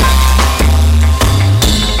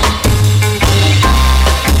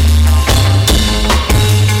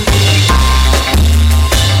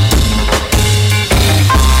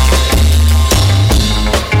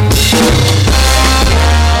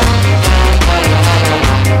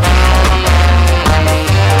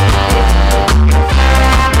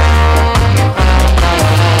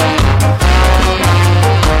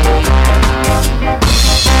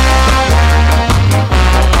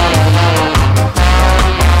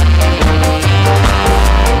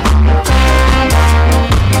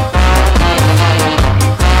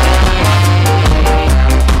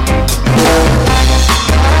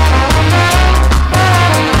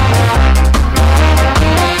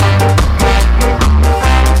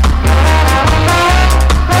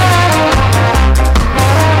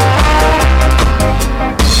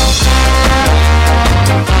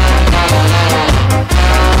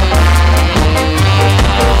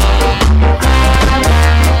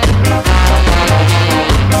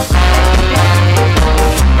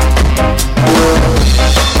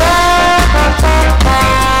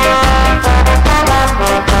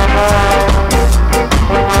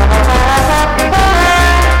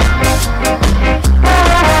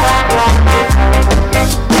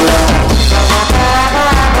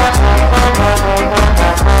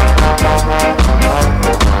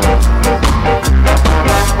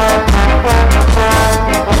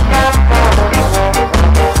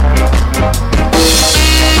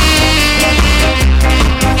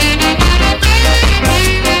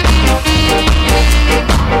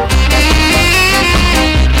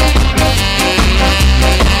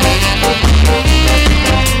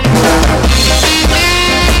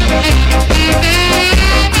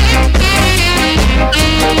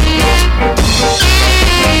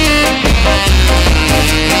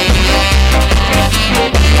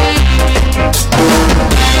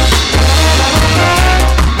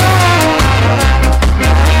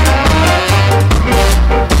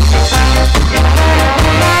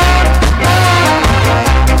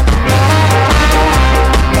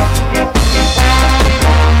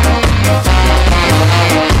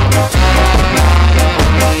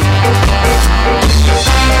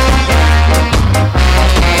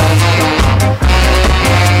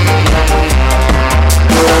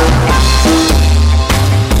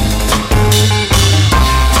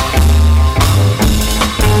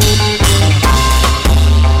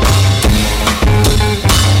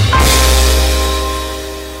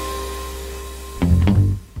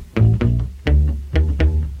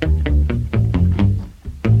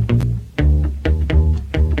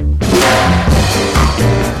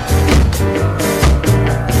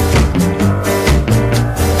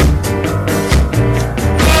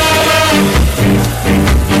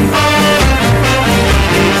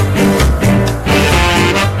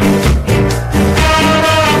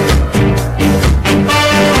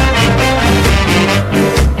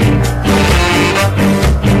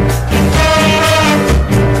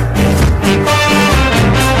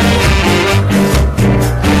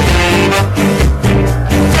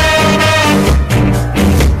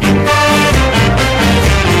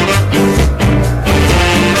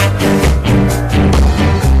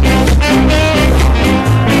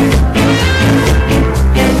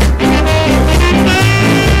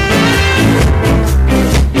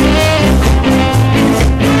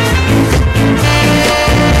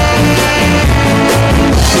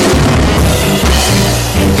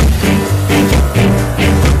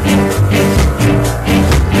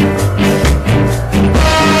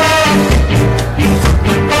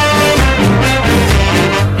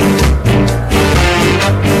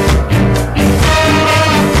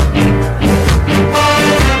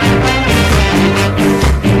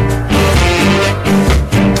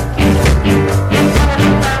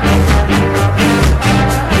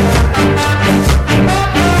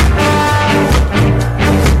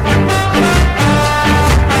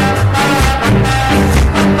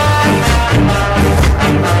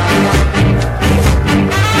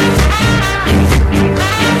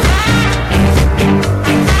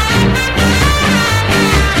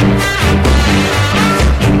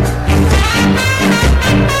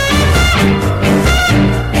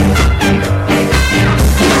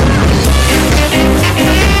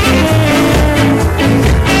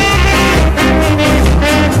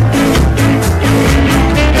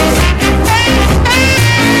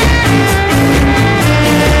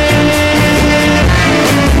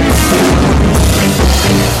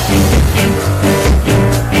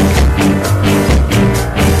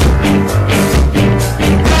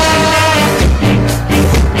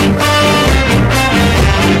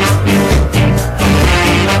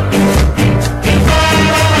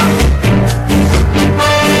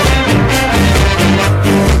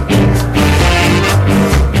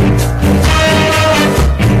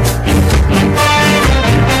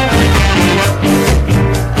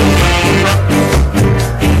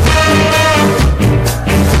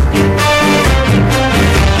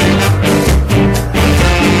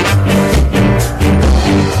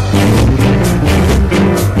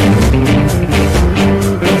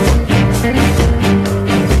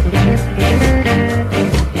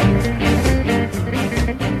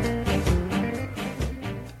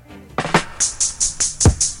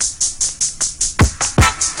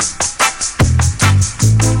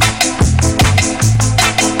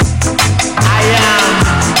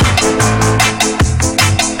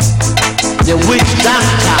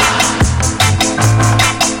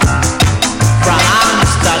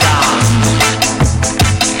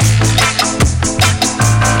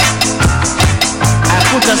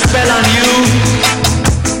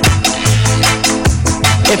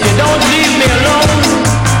 If you don't leave me alone,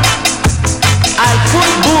 I'll put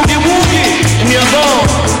boogie woogie in your bone.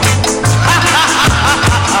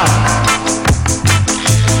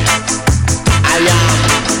 I am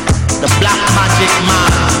the black magic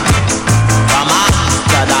man from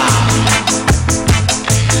Amsterdam.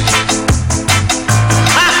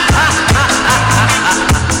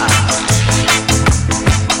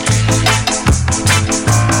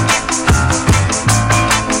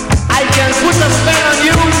 I can put a spell on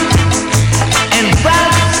you in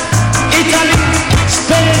France, Italy,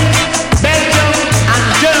 Spain, Belgium, and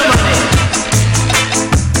Germany.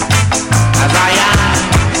 As I am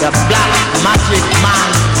the black magic man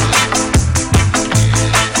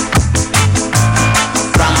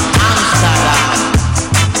from Amsterdam.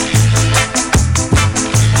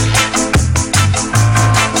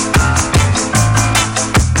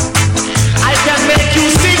 I can make you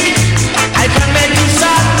sick, I can make you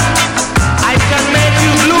sad, I can make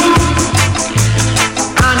you blue,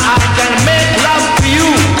 and I can make love to you.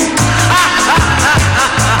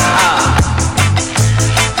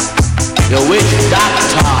 The witch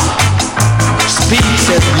doctor speaks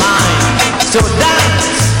his mind. So dance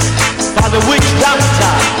for the witch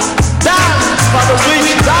doctor. Dance for the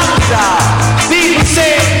witch doctor. People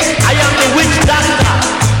say I am the witch doctor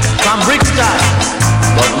from Brixton.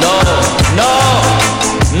 But no, no,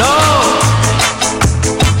 no.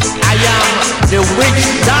 I am the witch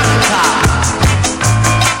doctor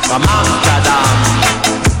from Amsterdam.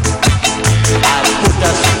 I put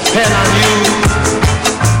a spell on you.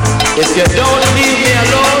 If you don't leave me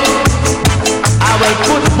alone, I will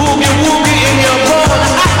put boogie woogie in your bone.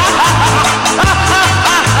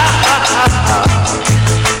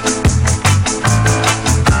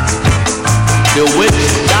 The witch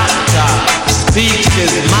doctor speaks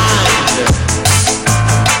his mind.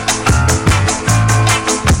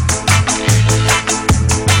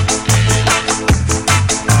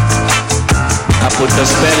 I put the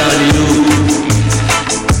spell on you.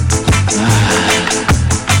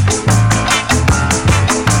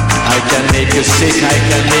 I can make you sick, I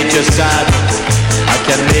can make you sad, I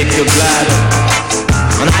can make you glad,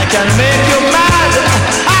 and I can make you mad.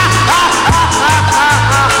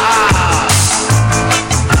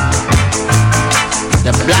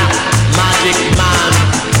 The black magic man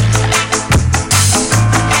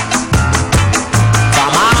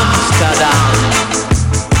from Amsterdam.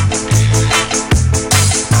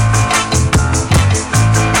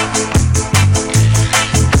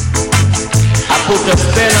 I put a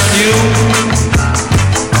spell on you.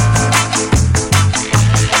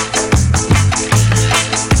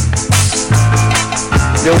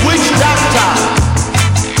 The witch doctor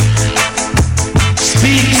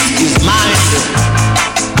speaks his mind.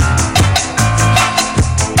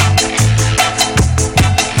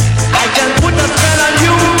 I can put a spell on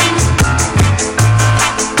you.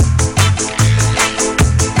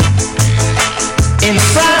 In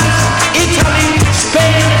France, Italy,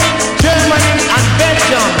 Spain, Germany, and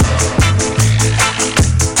Belgium.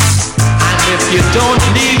 And if you don't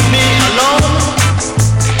leave me alone,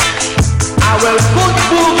 I will put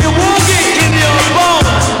boogie woogie in your bone.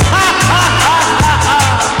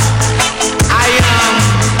 I am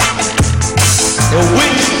the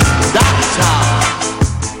witch doctor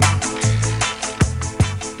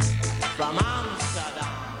from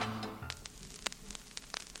Amsterdam.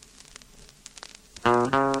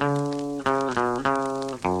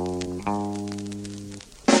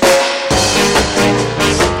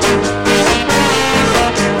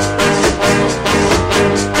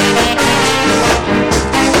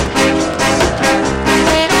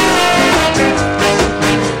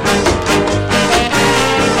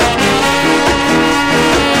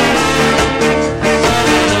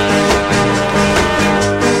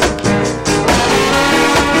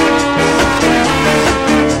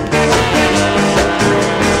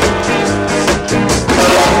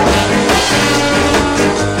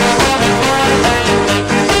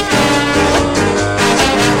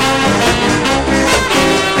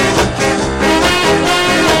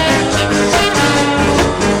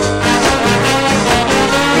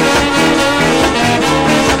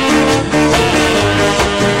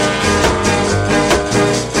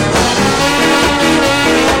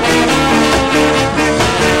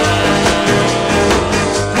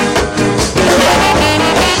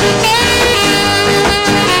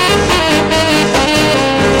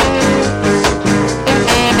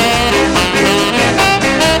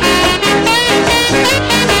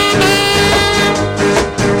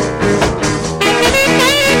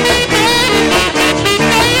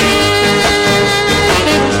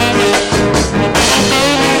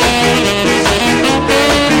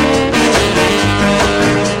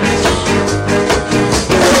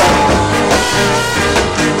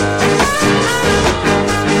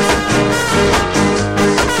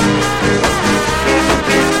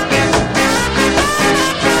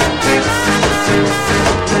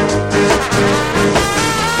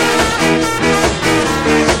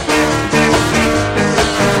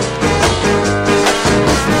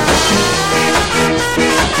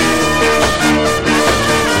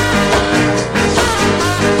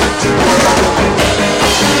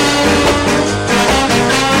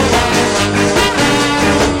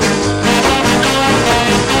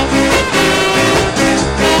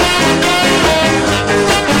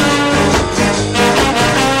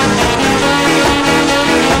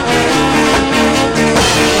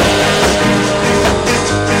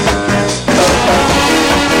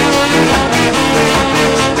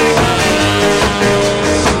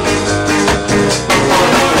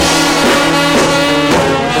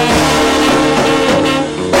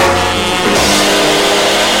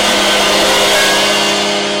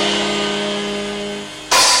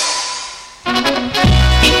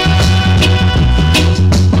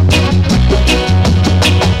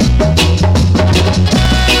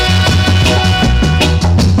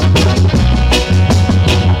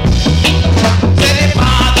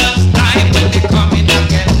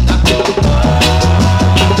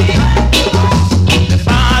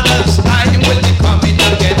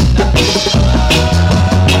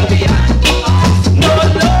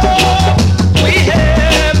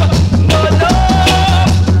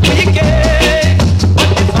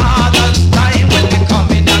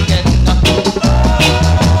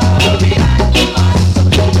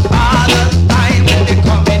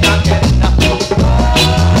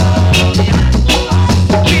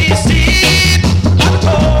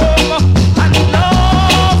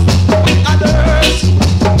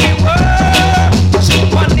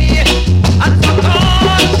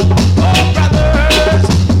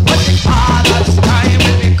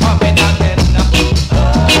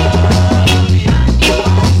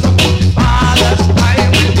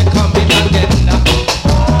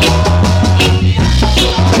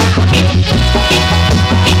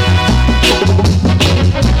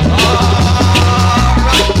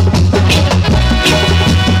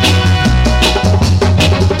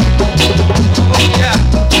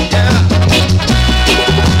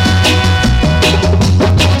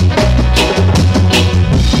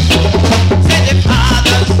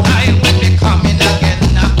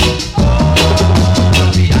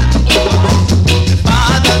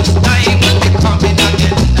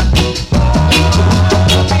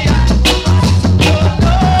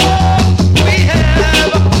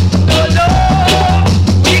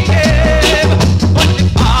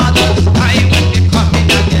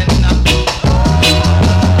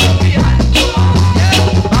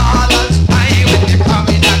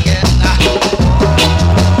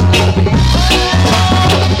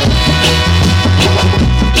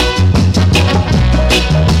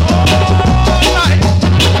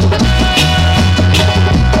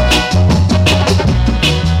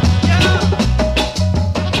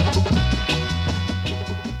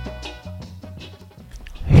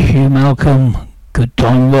 Hugh Malcolm, Good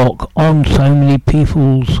Time Rock on so many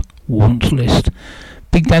people's wants list.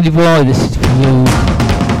 Big Daddy Boy, this is for you.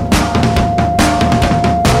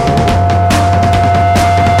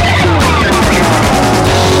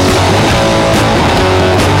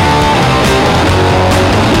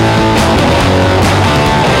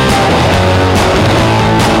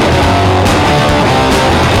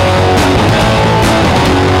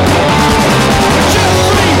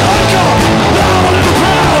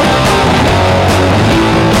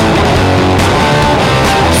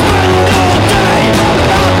 Spend all day out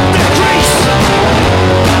the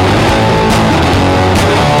crease.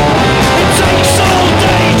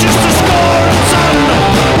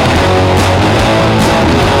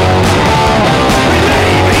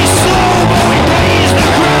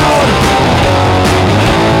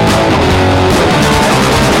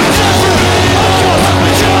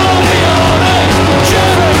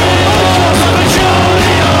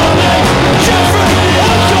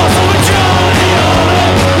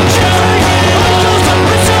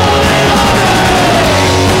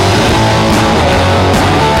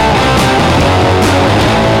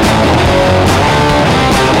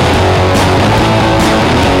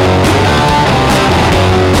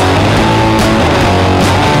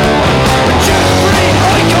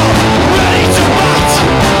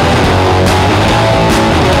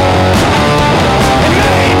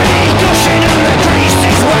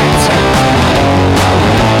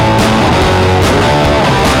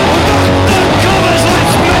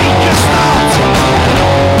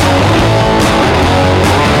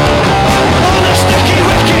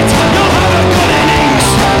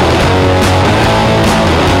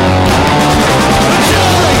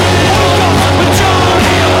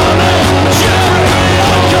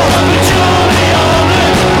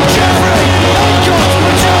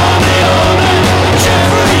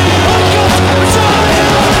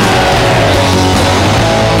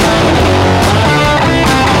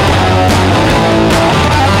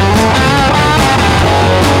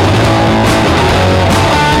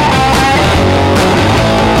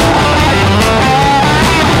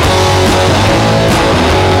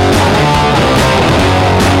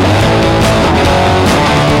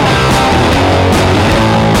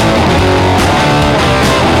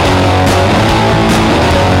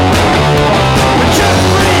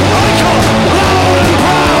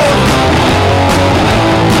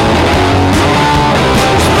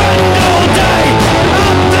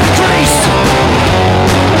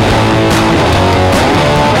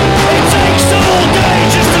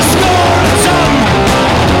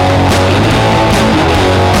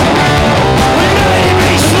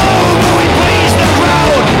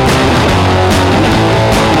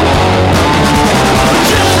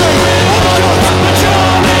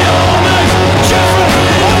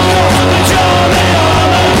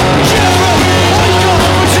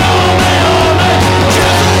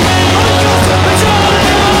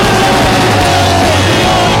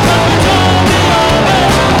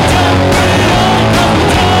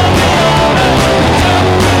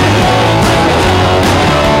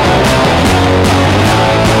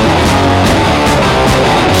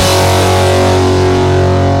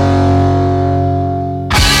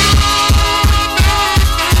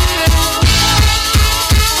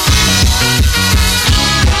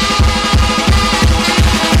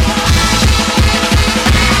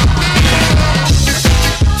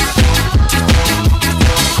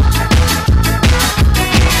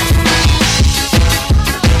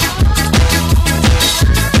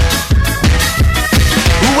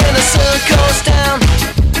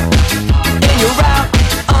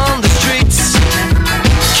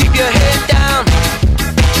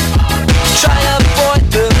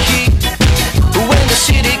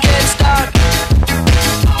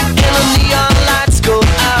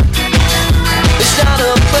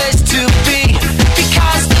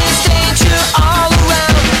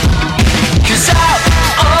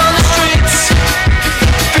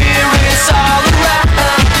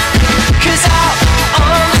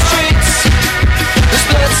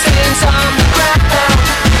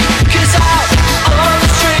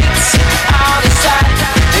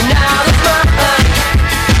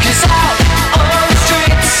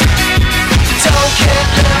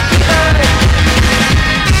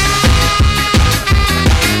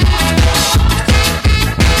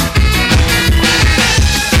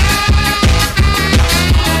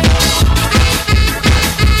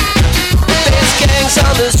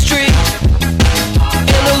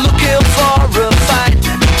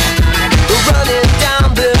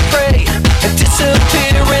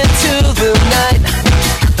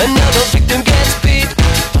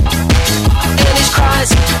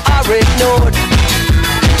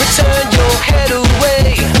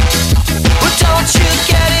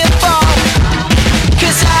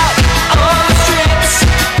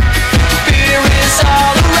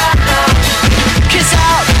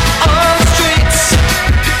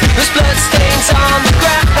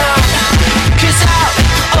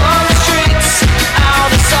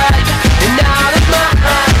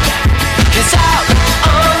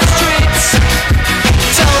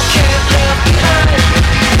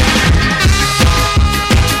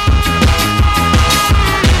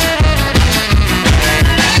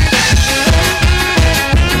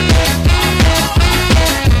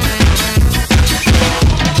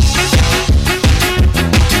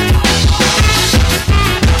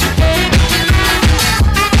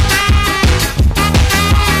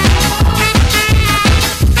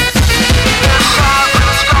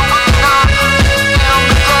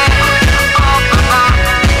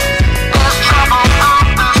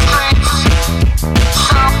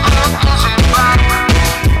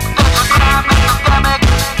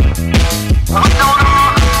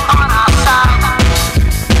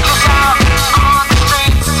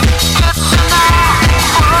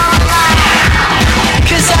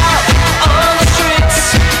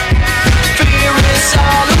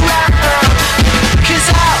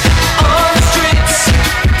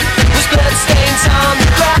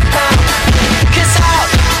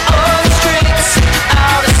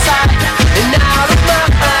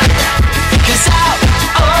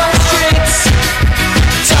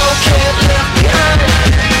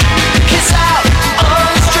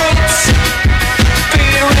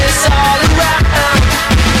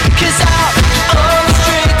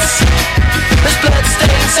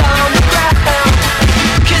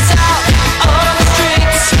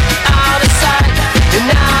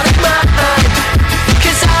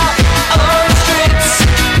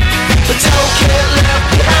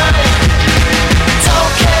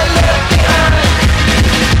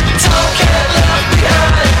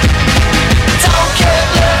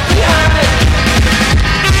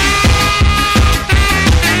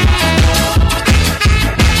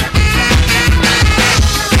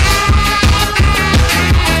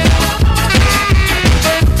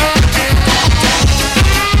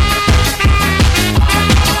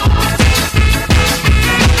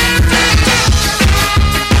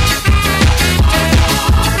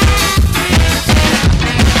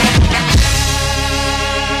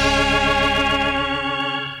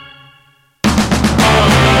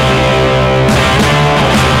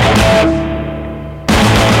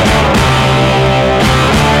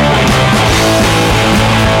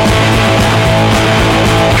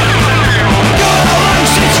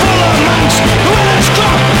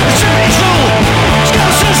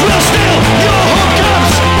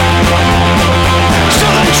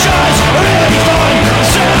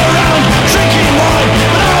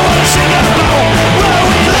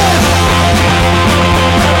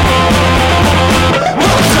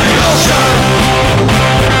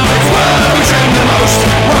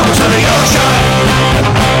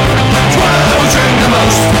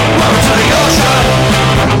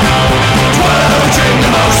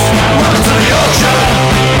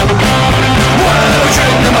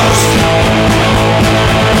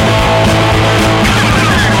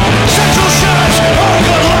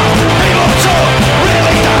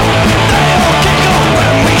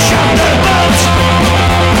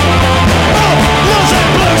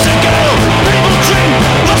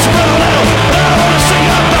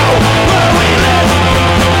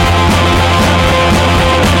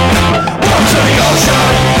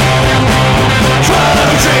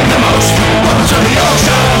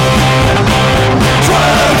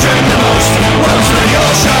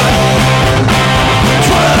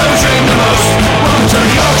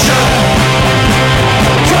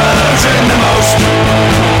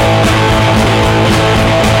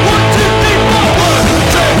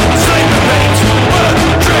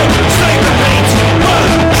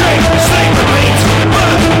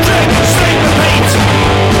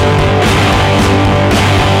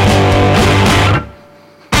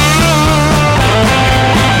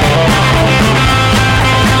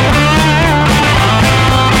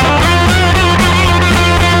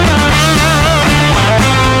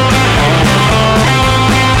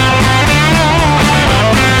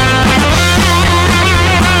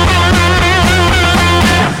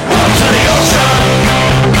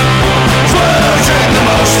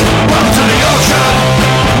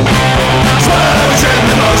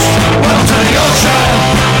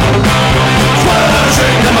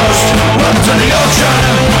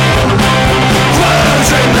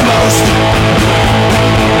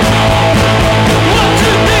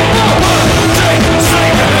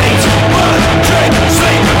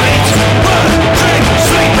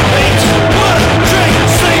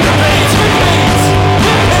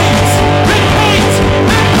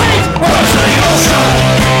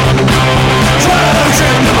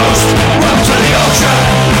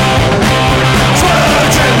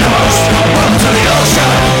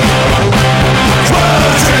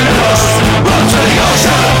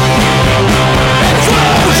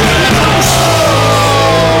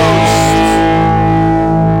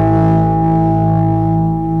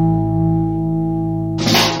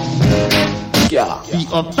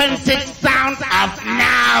 authentic sound of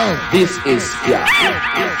now. This is ska.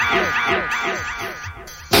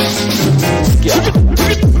 Ska.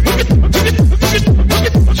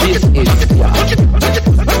 This is ska.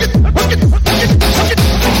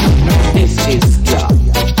 This is ska.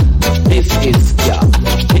 This is ska.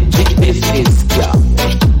 This is ska.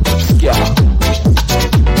 Ska.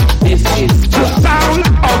 This is ska. The sound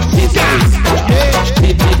of This is ska.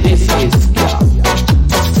 This is ska.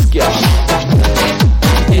 Ska.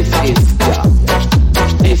 This is ska.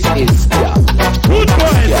 This is ska. Good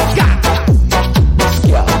boy, ska.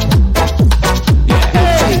 Ska.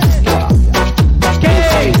 This is ska.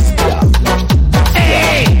 This is ska.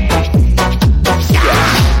 Hey. Ska.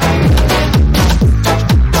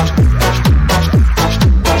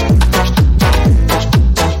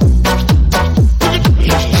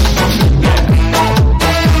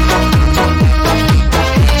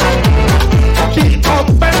 The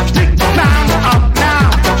authentic sound of now.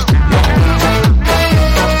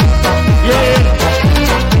 Yeah.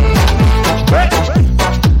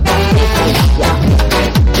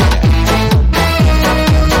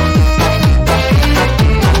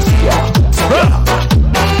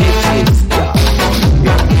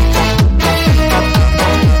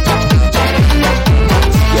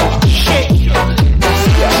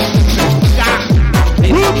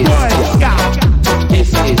 Rude boy, ska.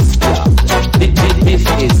 This is ska. This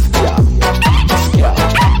is ska. Ska.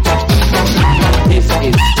 This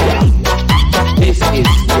is ska. This is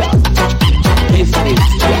ska. This is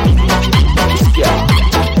ska. Ska.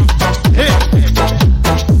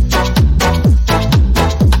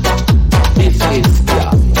 This is ska.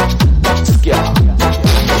 Ska. Ska.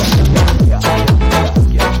 This is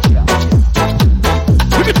ska.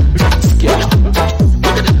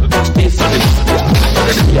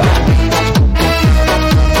 Ska.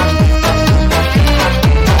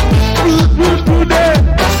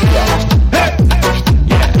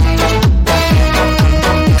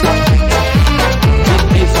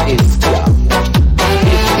 This is ska.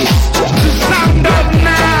 This is ska. Sound of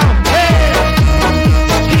now. Hey.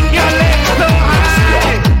 Keep your legs so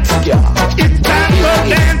high. Ska. It's time for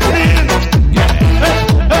dancing.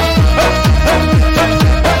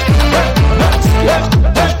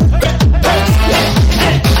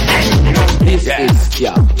 This is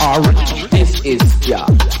ska. This is ska.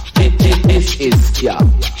 This is ska.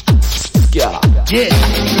 Ska. Yeah.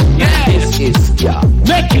 This is ska.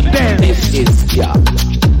 Make it dance. This is ska.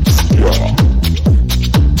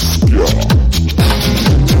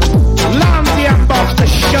 Lamsy and boss the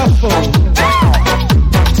shuffle.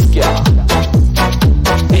 Ska.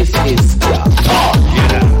 This is ska.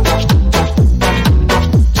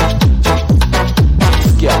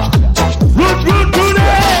 Ska. Root, root, root,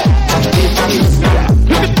 This is ska.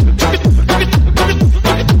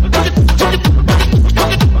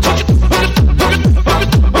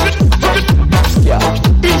 Ska.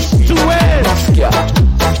 east to west. Ska.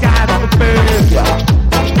 Sky to the birds. Ska.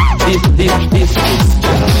 This is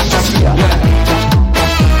ska. Ska.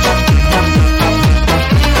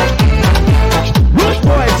 Root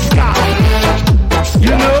boy, ska.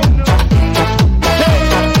 You know?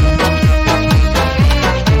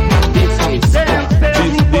 This is ska. Dance,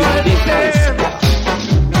 dance, boy, This is dance. ska.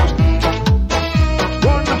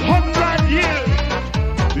 100 years.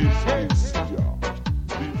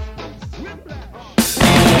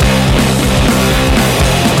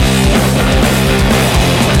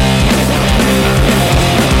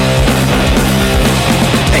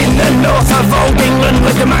 In the north of old England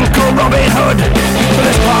lived a man called Robin Hood, but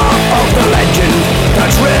as part of the legend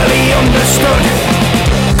that's rarely understood.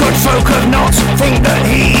 Good folk of not think that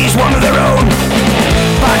he's one of their own.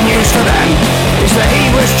 Bad news for them is that he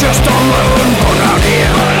was just on loan. But round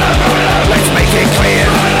here, let's make it clear,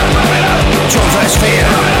 John's less fear,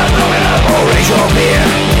 or raise your beer.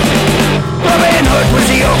 Robin Hood was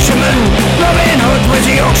the Yorkshireman. Robin Hood was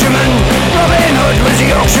the Yorkshireman. Robin Hood was the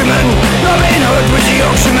Yorkshireman. Robin Hood was the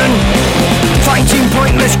Yorkshireman. Fighting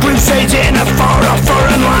pointless crusades in a far-off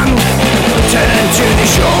foreign land, returned to the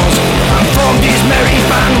shores and formed his merry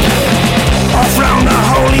band. Off round the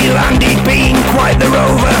Holy Land he'd been quite the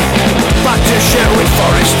rover, back to Sherwood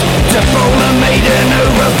Forest to bowl a maiden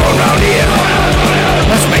over. From round here,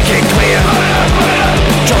 let's make it clear,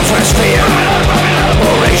 John's less fear,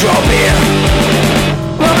 or raise your beer.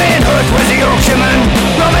 Robin Hood was the Yorkshireman.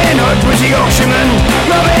 Robin Hood was the Yorkshireman.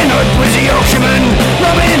 Robin Hood was the Yorkshireman.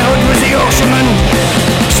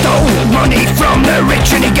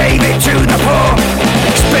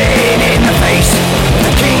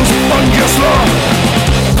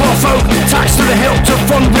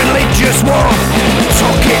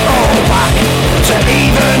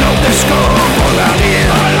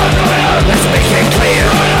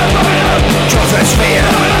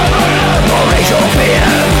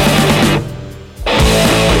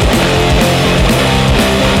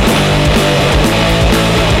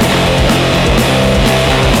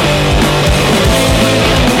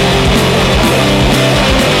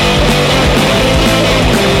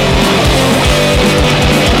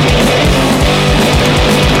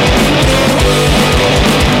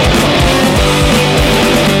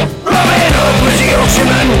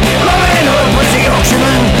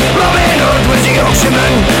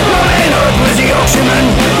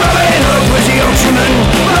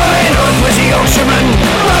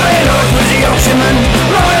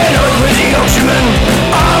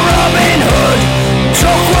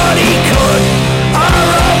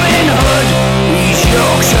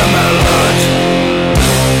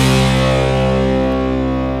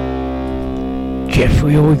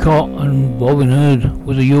 Jeffrey Oycott and Robin Hood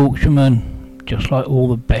was a Yorkshireman, just like all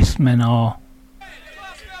the best men are.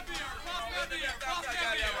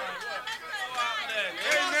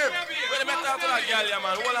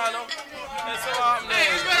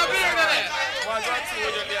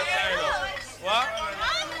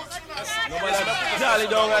 Jolly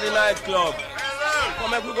down at the nightclub.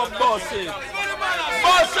 Come here, we go boss it.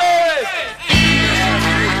 Boss it!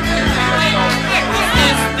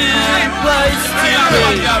 Is the place to be?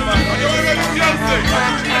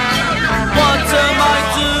 What am I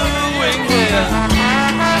doing here?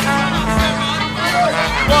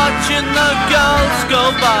 Watching the girls go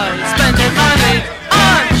by, spending money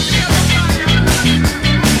on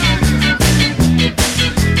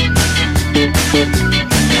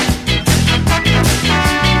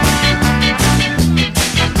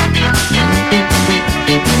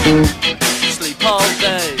sleep all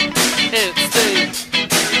day, it's the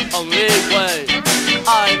only way.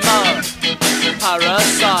 I'm a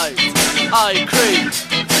parasite, I creep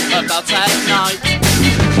about at night.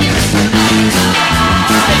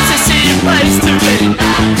 It's a silly place to be.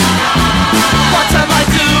 What am I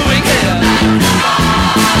doing here?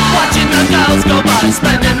 Watching the girls go by,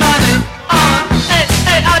 spending money on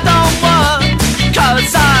I don't work,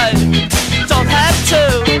 'cause I don't have to.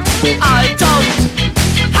 I don't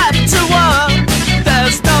have to work,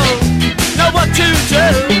 there's no what to do.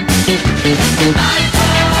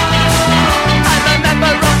 I'm a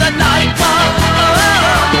member of the nightclub.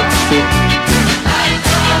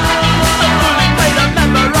 A fully paid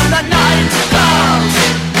member of the nightclub.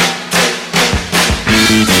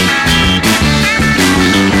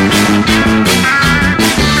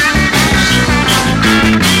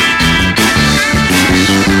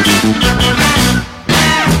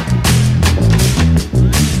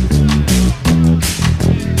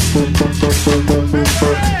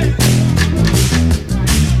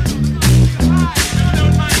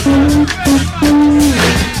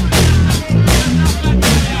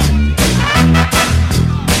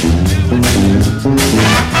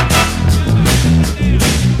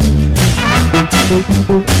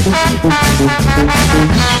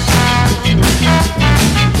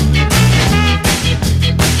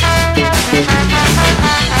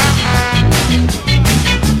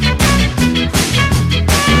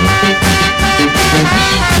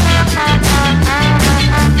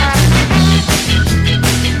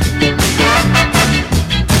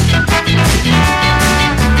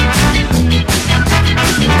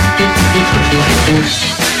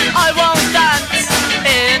 I won't dance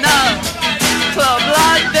in a club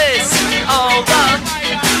like this. All the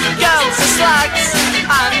girls are slags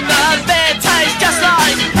and the beer tastes just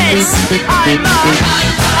like piss. I'm a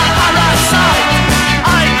parasite,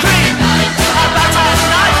 I creep about at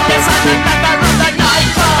night. Yes, I'm a member of the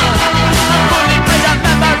nightclub, a fully paid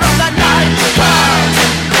member of the nightclub.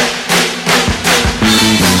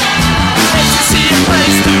 It's a silly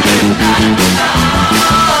place to be.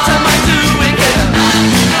 What am I doing here?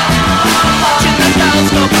 Watching the girls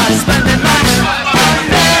go by, spending money.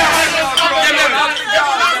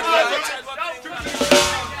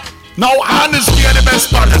 Now honesty are the best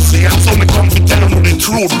policy, and so me come to tell you the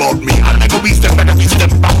truth about me. I'll never be step better, be step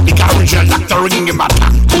back. The original doctor ringing in my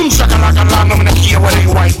back. Boom shaka laka la, I'm gonna hear whether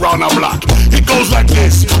you white, brown or black. It goes like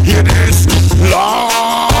this, hear this. Lord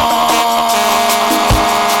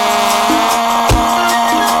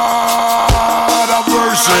have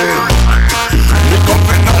mercy. The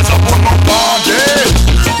governors upon my party.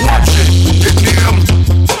 Watch it, the name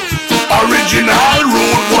original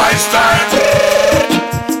road boy style.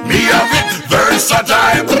 Me have it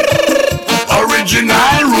versatile.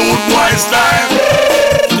 Original road boy style.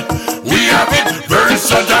 We have it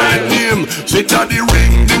versatile name. Sit at the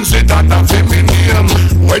ring, then sit at the feminine.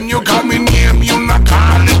 When you call me name, you not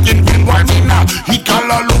call it in vain. Why me not? He call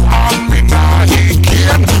a look on me now. He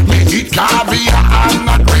can. Me eat caviar and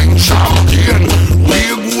not drink champagne.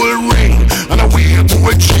 We a gold ring and a we a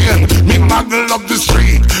gold chain. Me muggle up the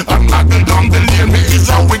street and muggle down the lane. Me is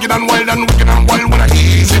a wicked and wild when I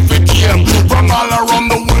easy fit came. From all around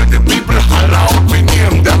the world the people holler out me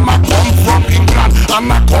name. Them I come from England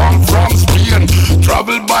and I come from Spain.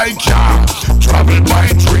 Travel by car, travel by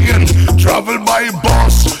train, travel by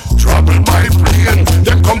bus, travel by plane.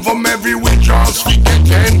 They come from everywhere just to get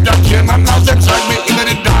entertained. And now they take me into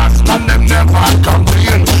the dance and them never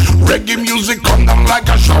complain. Reggae music come down like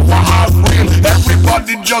a shower of rain.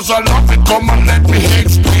 Everybody just a love it, come and let me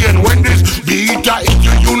explain. When this beat I hit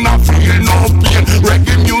you, you not feel no pain.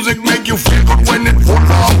 Reggae music make you feel good when it full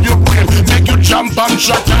of your brain. Make you jump and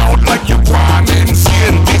shout out like you gone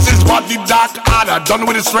insane. This is what it that harder. Done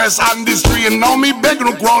with the stress and the strain. Now me beg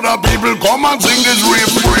no crowd of people come and sing this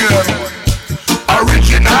refrain.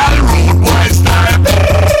 Original rude boy style.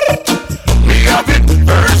 Me have it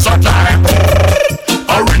versatile.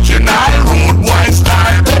 Original rude boy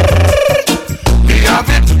style. Me have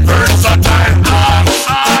it versatile.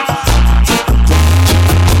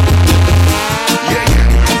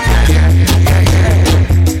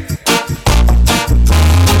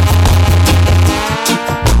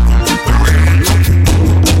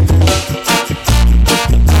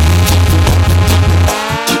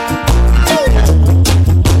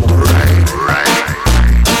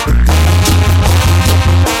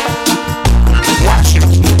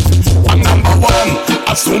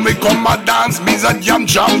 So me come a dance, me's a jam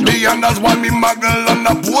champion. That's why me muggle and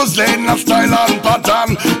a pose in a style and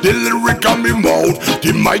pattern. The lyric on me mouth,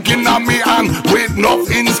 the mic in a me hand. With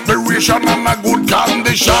enough inspiration and a good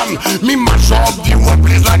condition. Me mash up the whole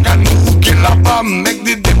place like a nuclear bomb. Make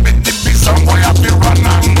the dippy song boy have to run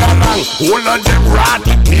and galang. All of them rat,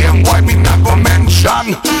 name why me not go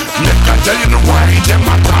mention. Make I tell you the way them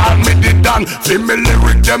a call me the Dan. See me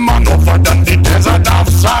lyric them enougher than the desert of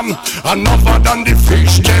sun. Enougher than the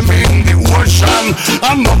fish them in the ocean.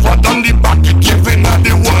 Enougher than the bucket giving at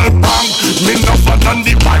the World Bank. Me enougher than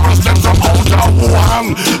the virus them from out of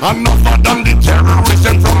Wuhan. Enougher than the terrorists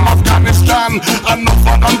them from Afghanistan.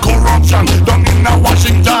 Enougher than corruption done in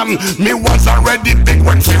Washington. Me was already big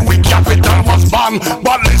when we capital was born.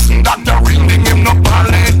 But listen, Dr. Ringding him no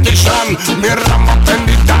politician. Me ram up in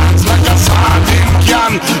the dance like a sardine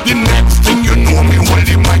can. The next thing you know me hold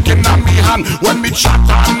the mic in me hand. When me chat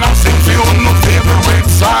and I sing for you no favorite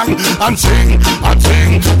song. And sing, and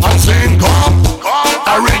sing, and sing, come.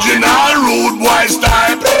 Original rude boy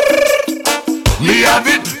style. Me have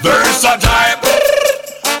it versatile.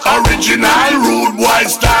 Original rude boy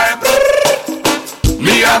style.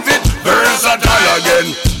 Me have it versatile again.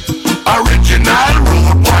 Original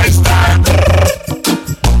rude boy style.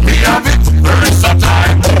 Me have it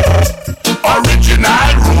versatile. Original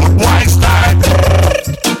rude boy style.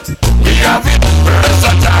 Me have it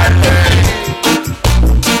versatile.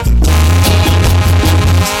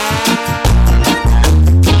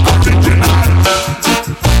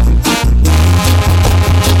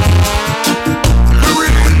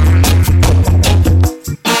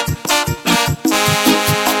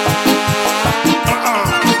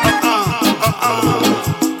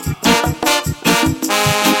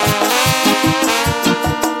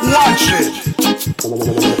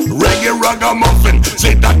 Reggae ragamuffin,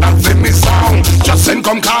 say that for me sound. Just send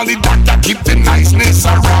come call the doctor, keep the niceness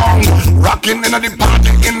around. Rockin' in the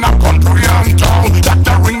party in a country and town.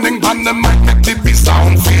 Dr. Ringling on the mic, make the beat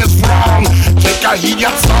sound, face frown. Take a heat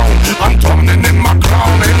sound, I'm turning in my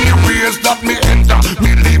crown. Any ways that me enter,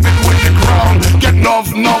 me leave it with the crown. Get enough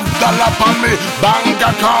dollar on me bank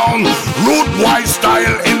account. Rude boy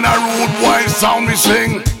style in a rude boy sound we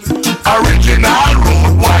sing. Original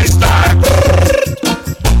rude boy style.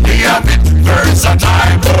 Me have it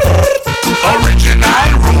versatile. Original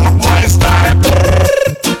rude boy style.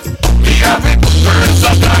 Me have it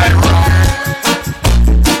versatile.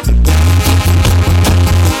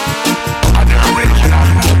 The original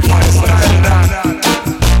rude boy style.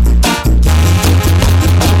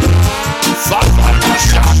 Fat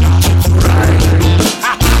shot.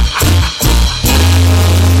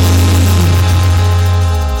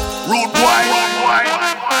 Rude boy.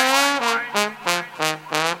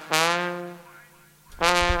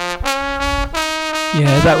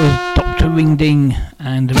 Yeah, that was Dr. Ringding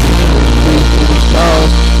and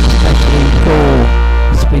stars, especially for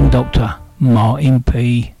Spin Doctor Martin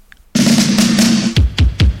P.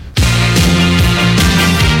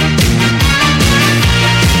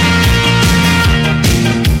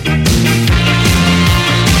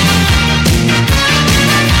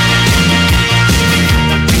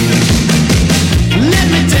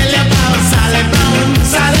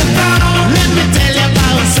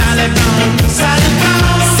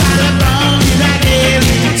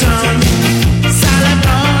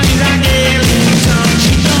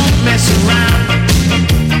 Mess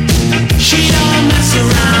around.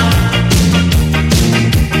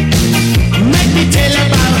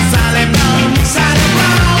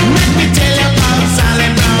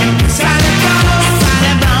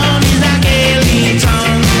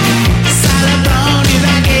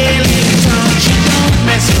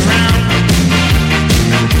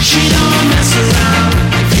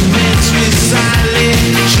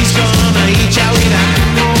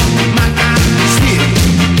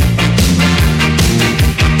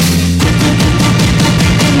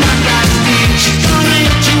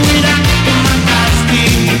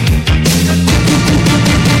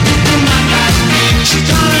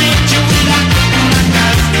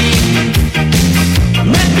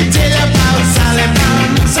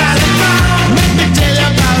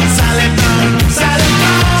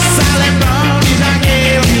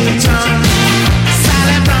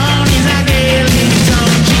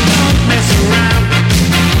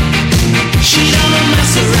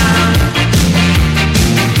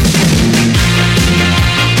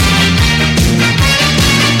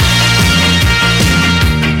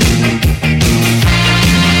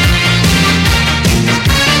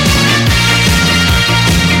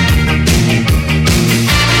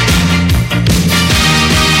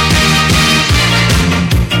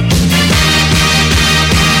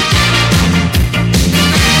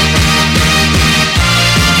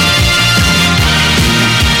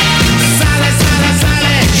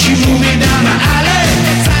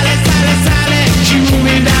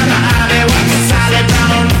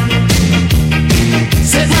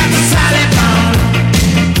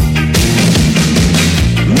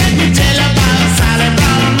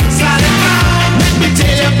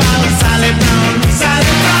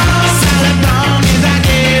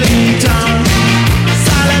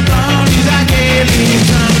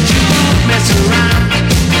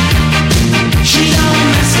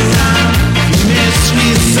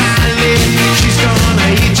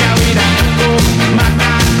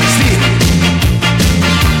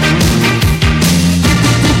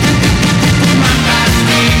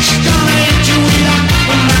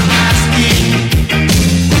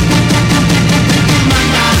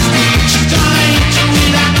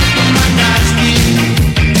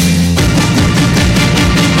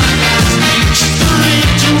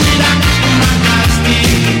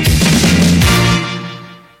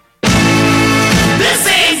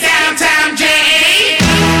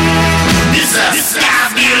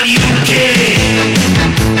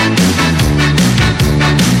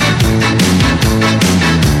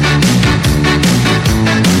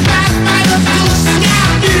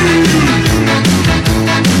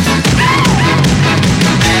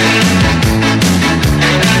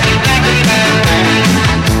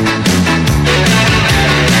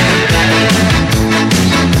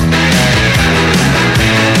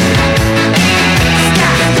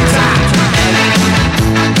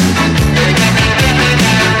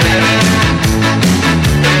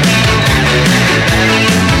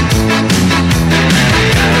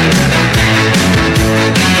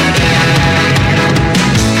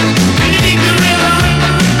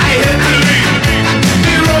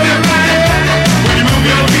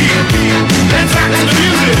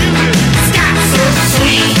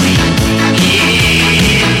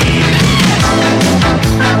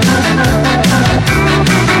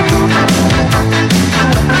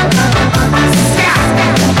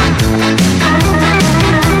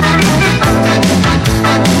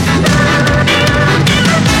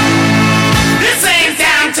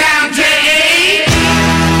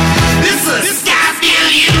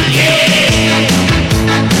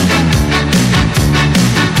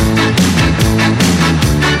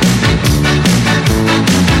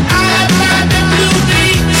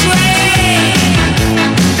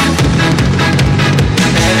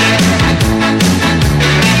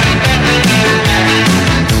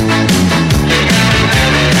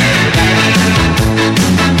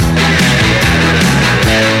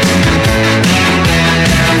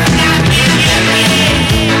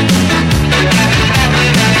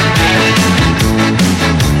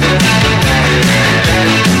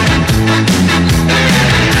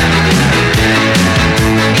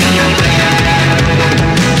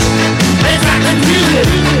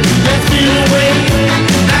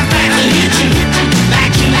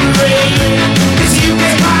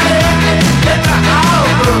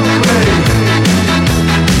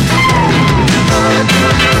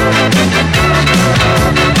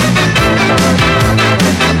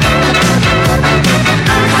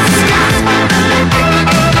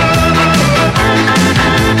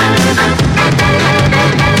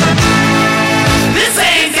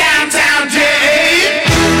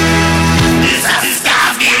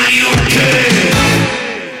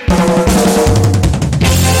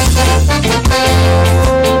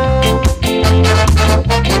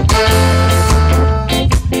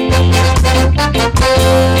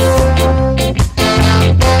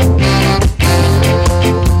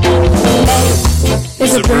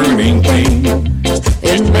 is a burning thing.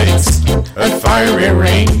 It makes a fiery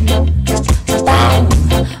rain. Found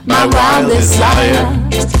my wild desire.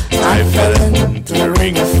 I fell into the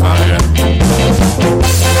ring of fire.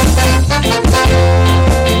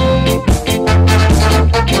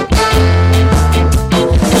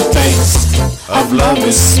 Taste of love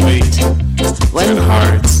is sweet when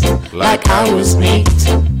hearts like ours meet.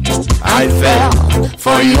 I fell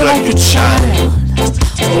for you like a child.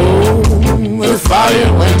 Oh, the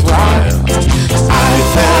fire went wild. I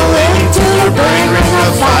fell into the burning ring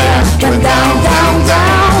of fire. Went down, down,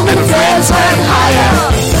 down, and the flames went higher.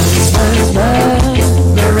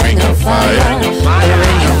 The ring of fire, the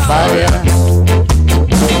ring of fire.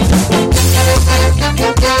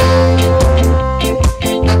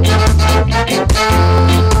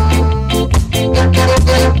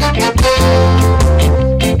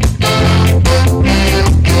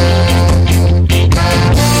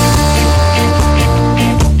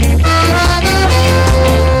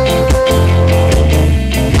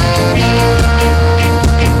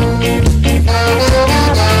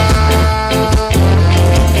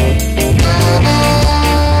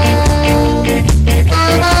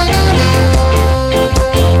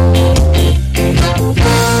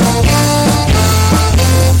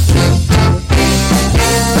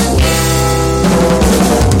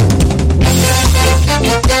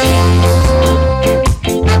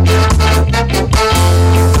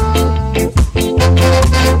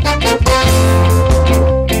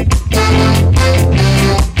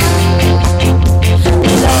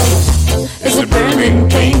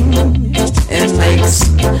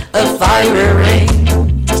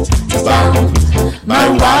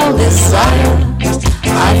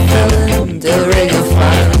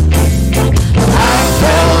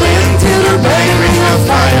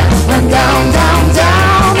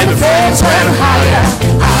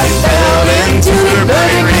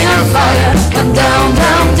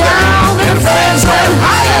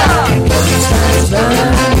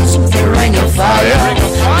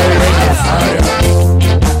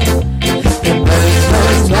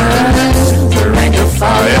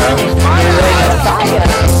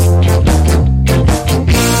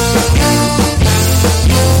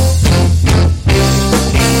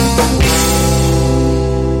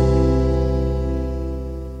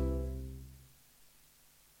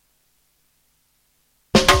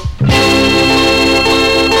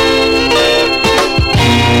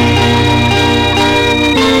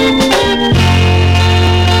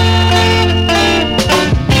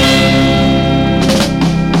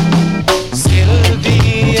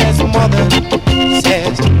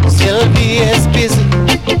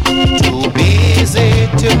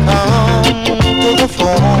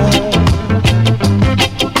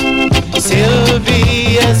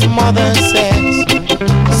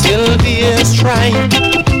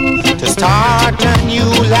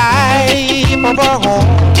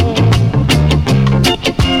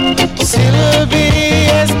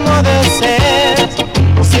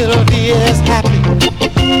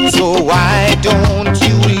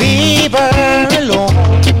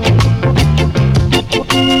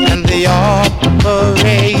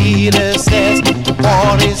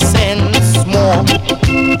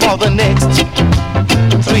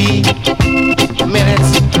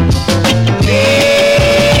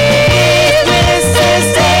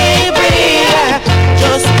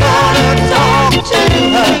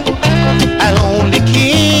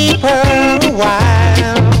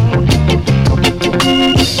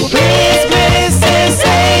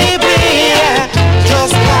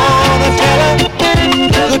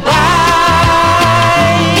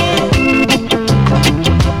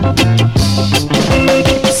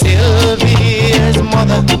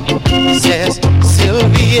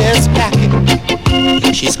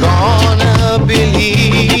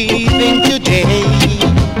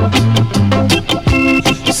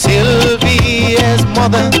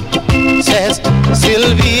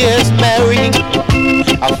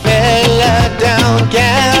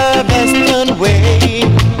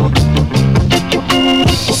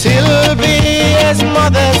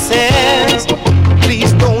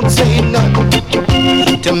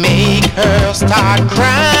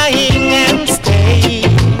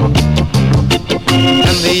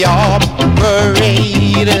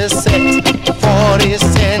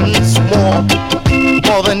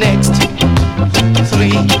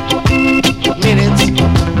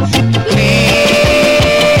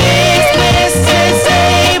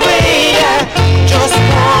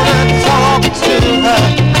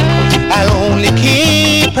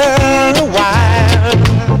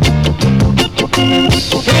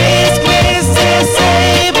 Please,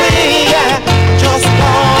 Mississippi, I just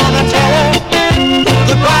wanna tell her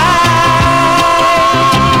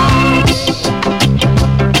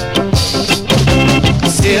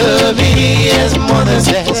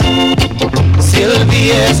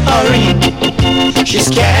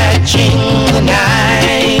She's catching the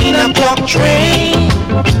 9 o'clock train.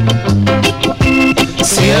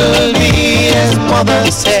 Sylvia's mother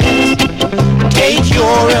says, take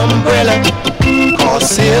your umbrella, 'cause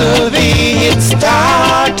Sylvie, it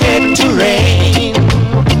started to rain.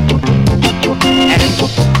 And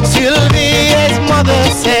Sylvia's mother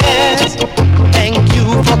says, thank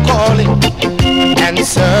you for calling, and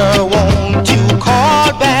sir, won't you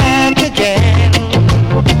call back again?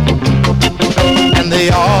 And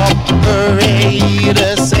the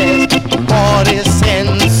operator says, 40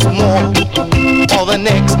 cents more for the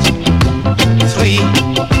next 3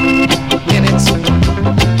 minutes.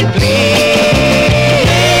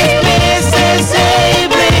 Please, Mrs.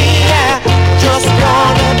 Avery, I just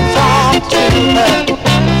wanna talk to her.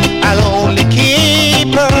 I'll only keep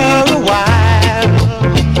her a while.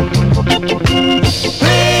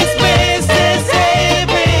 Please, Mrs.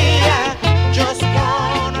 Avery, I just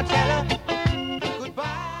wanna tell her goodbye.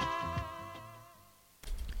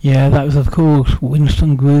 Yeah, that was of course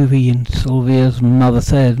Winston Groovy and Sylvia's mother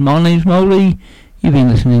says. My name's Moldie. You've been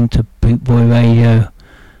listening to Boot Boy Radio,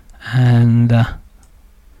 and I'm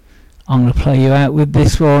going to play you out with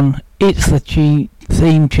this one. It's the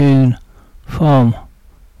theme tune from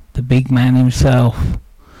the big man himself,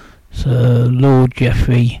 Sir Lord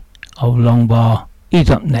Geoffrey of Longbar. He's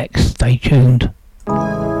up next. Stay tuned.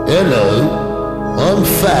 Hello, I'm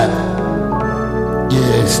fat.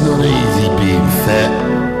 Yeah, it's not easy being fat.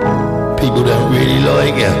 People don't really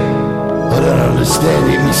like you. I don't understand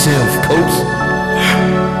it myself, course.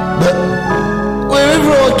 But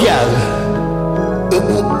wherever I go,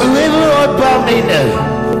 whoever I bump into,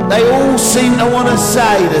 they all seem to want to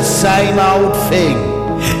say the same old thing.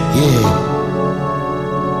 Yeah,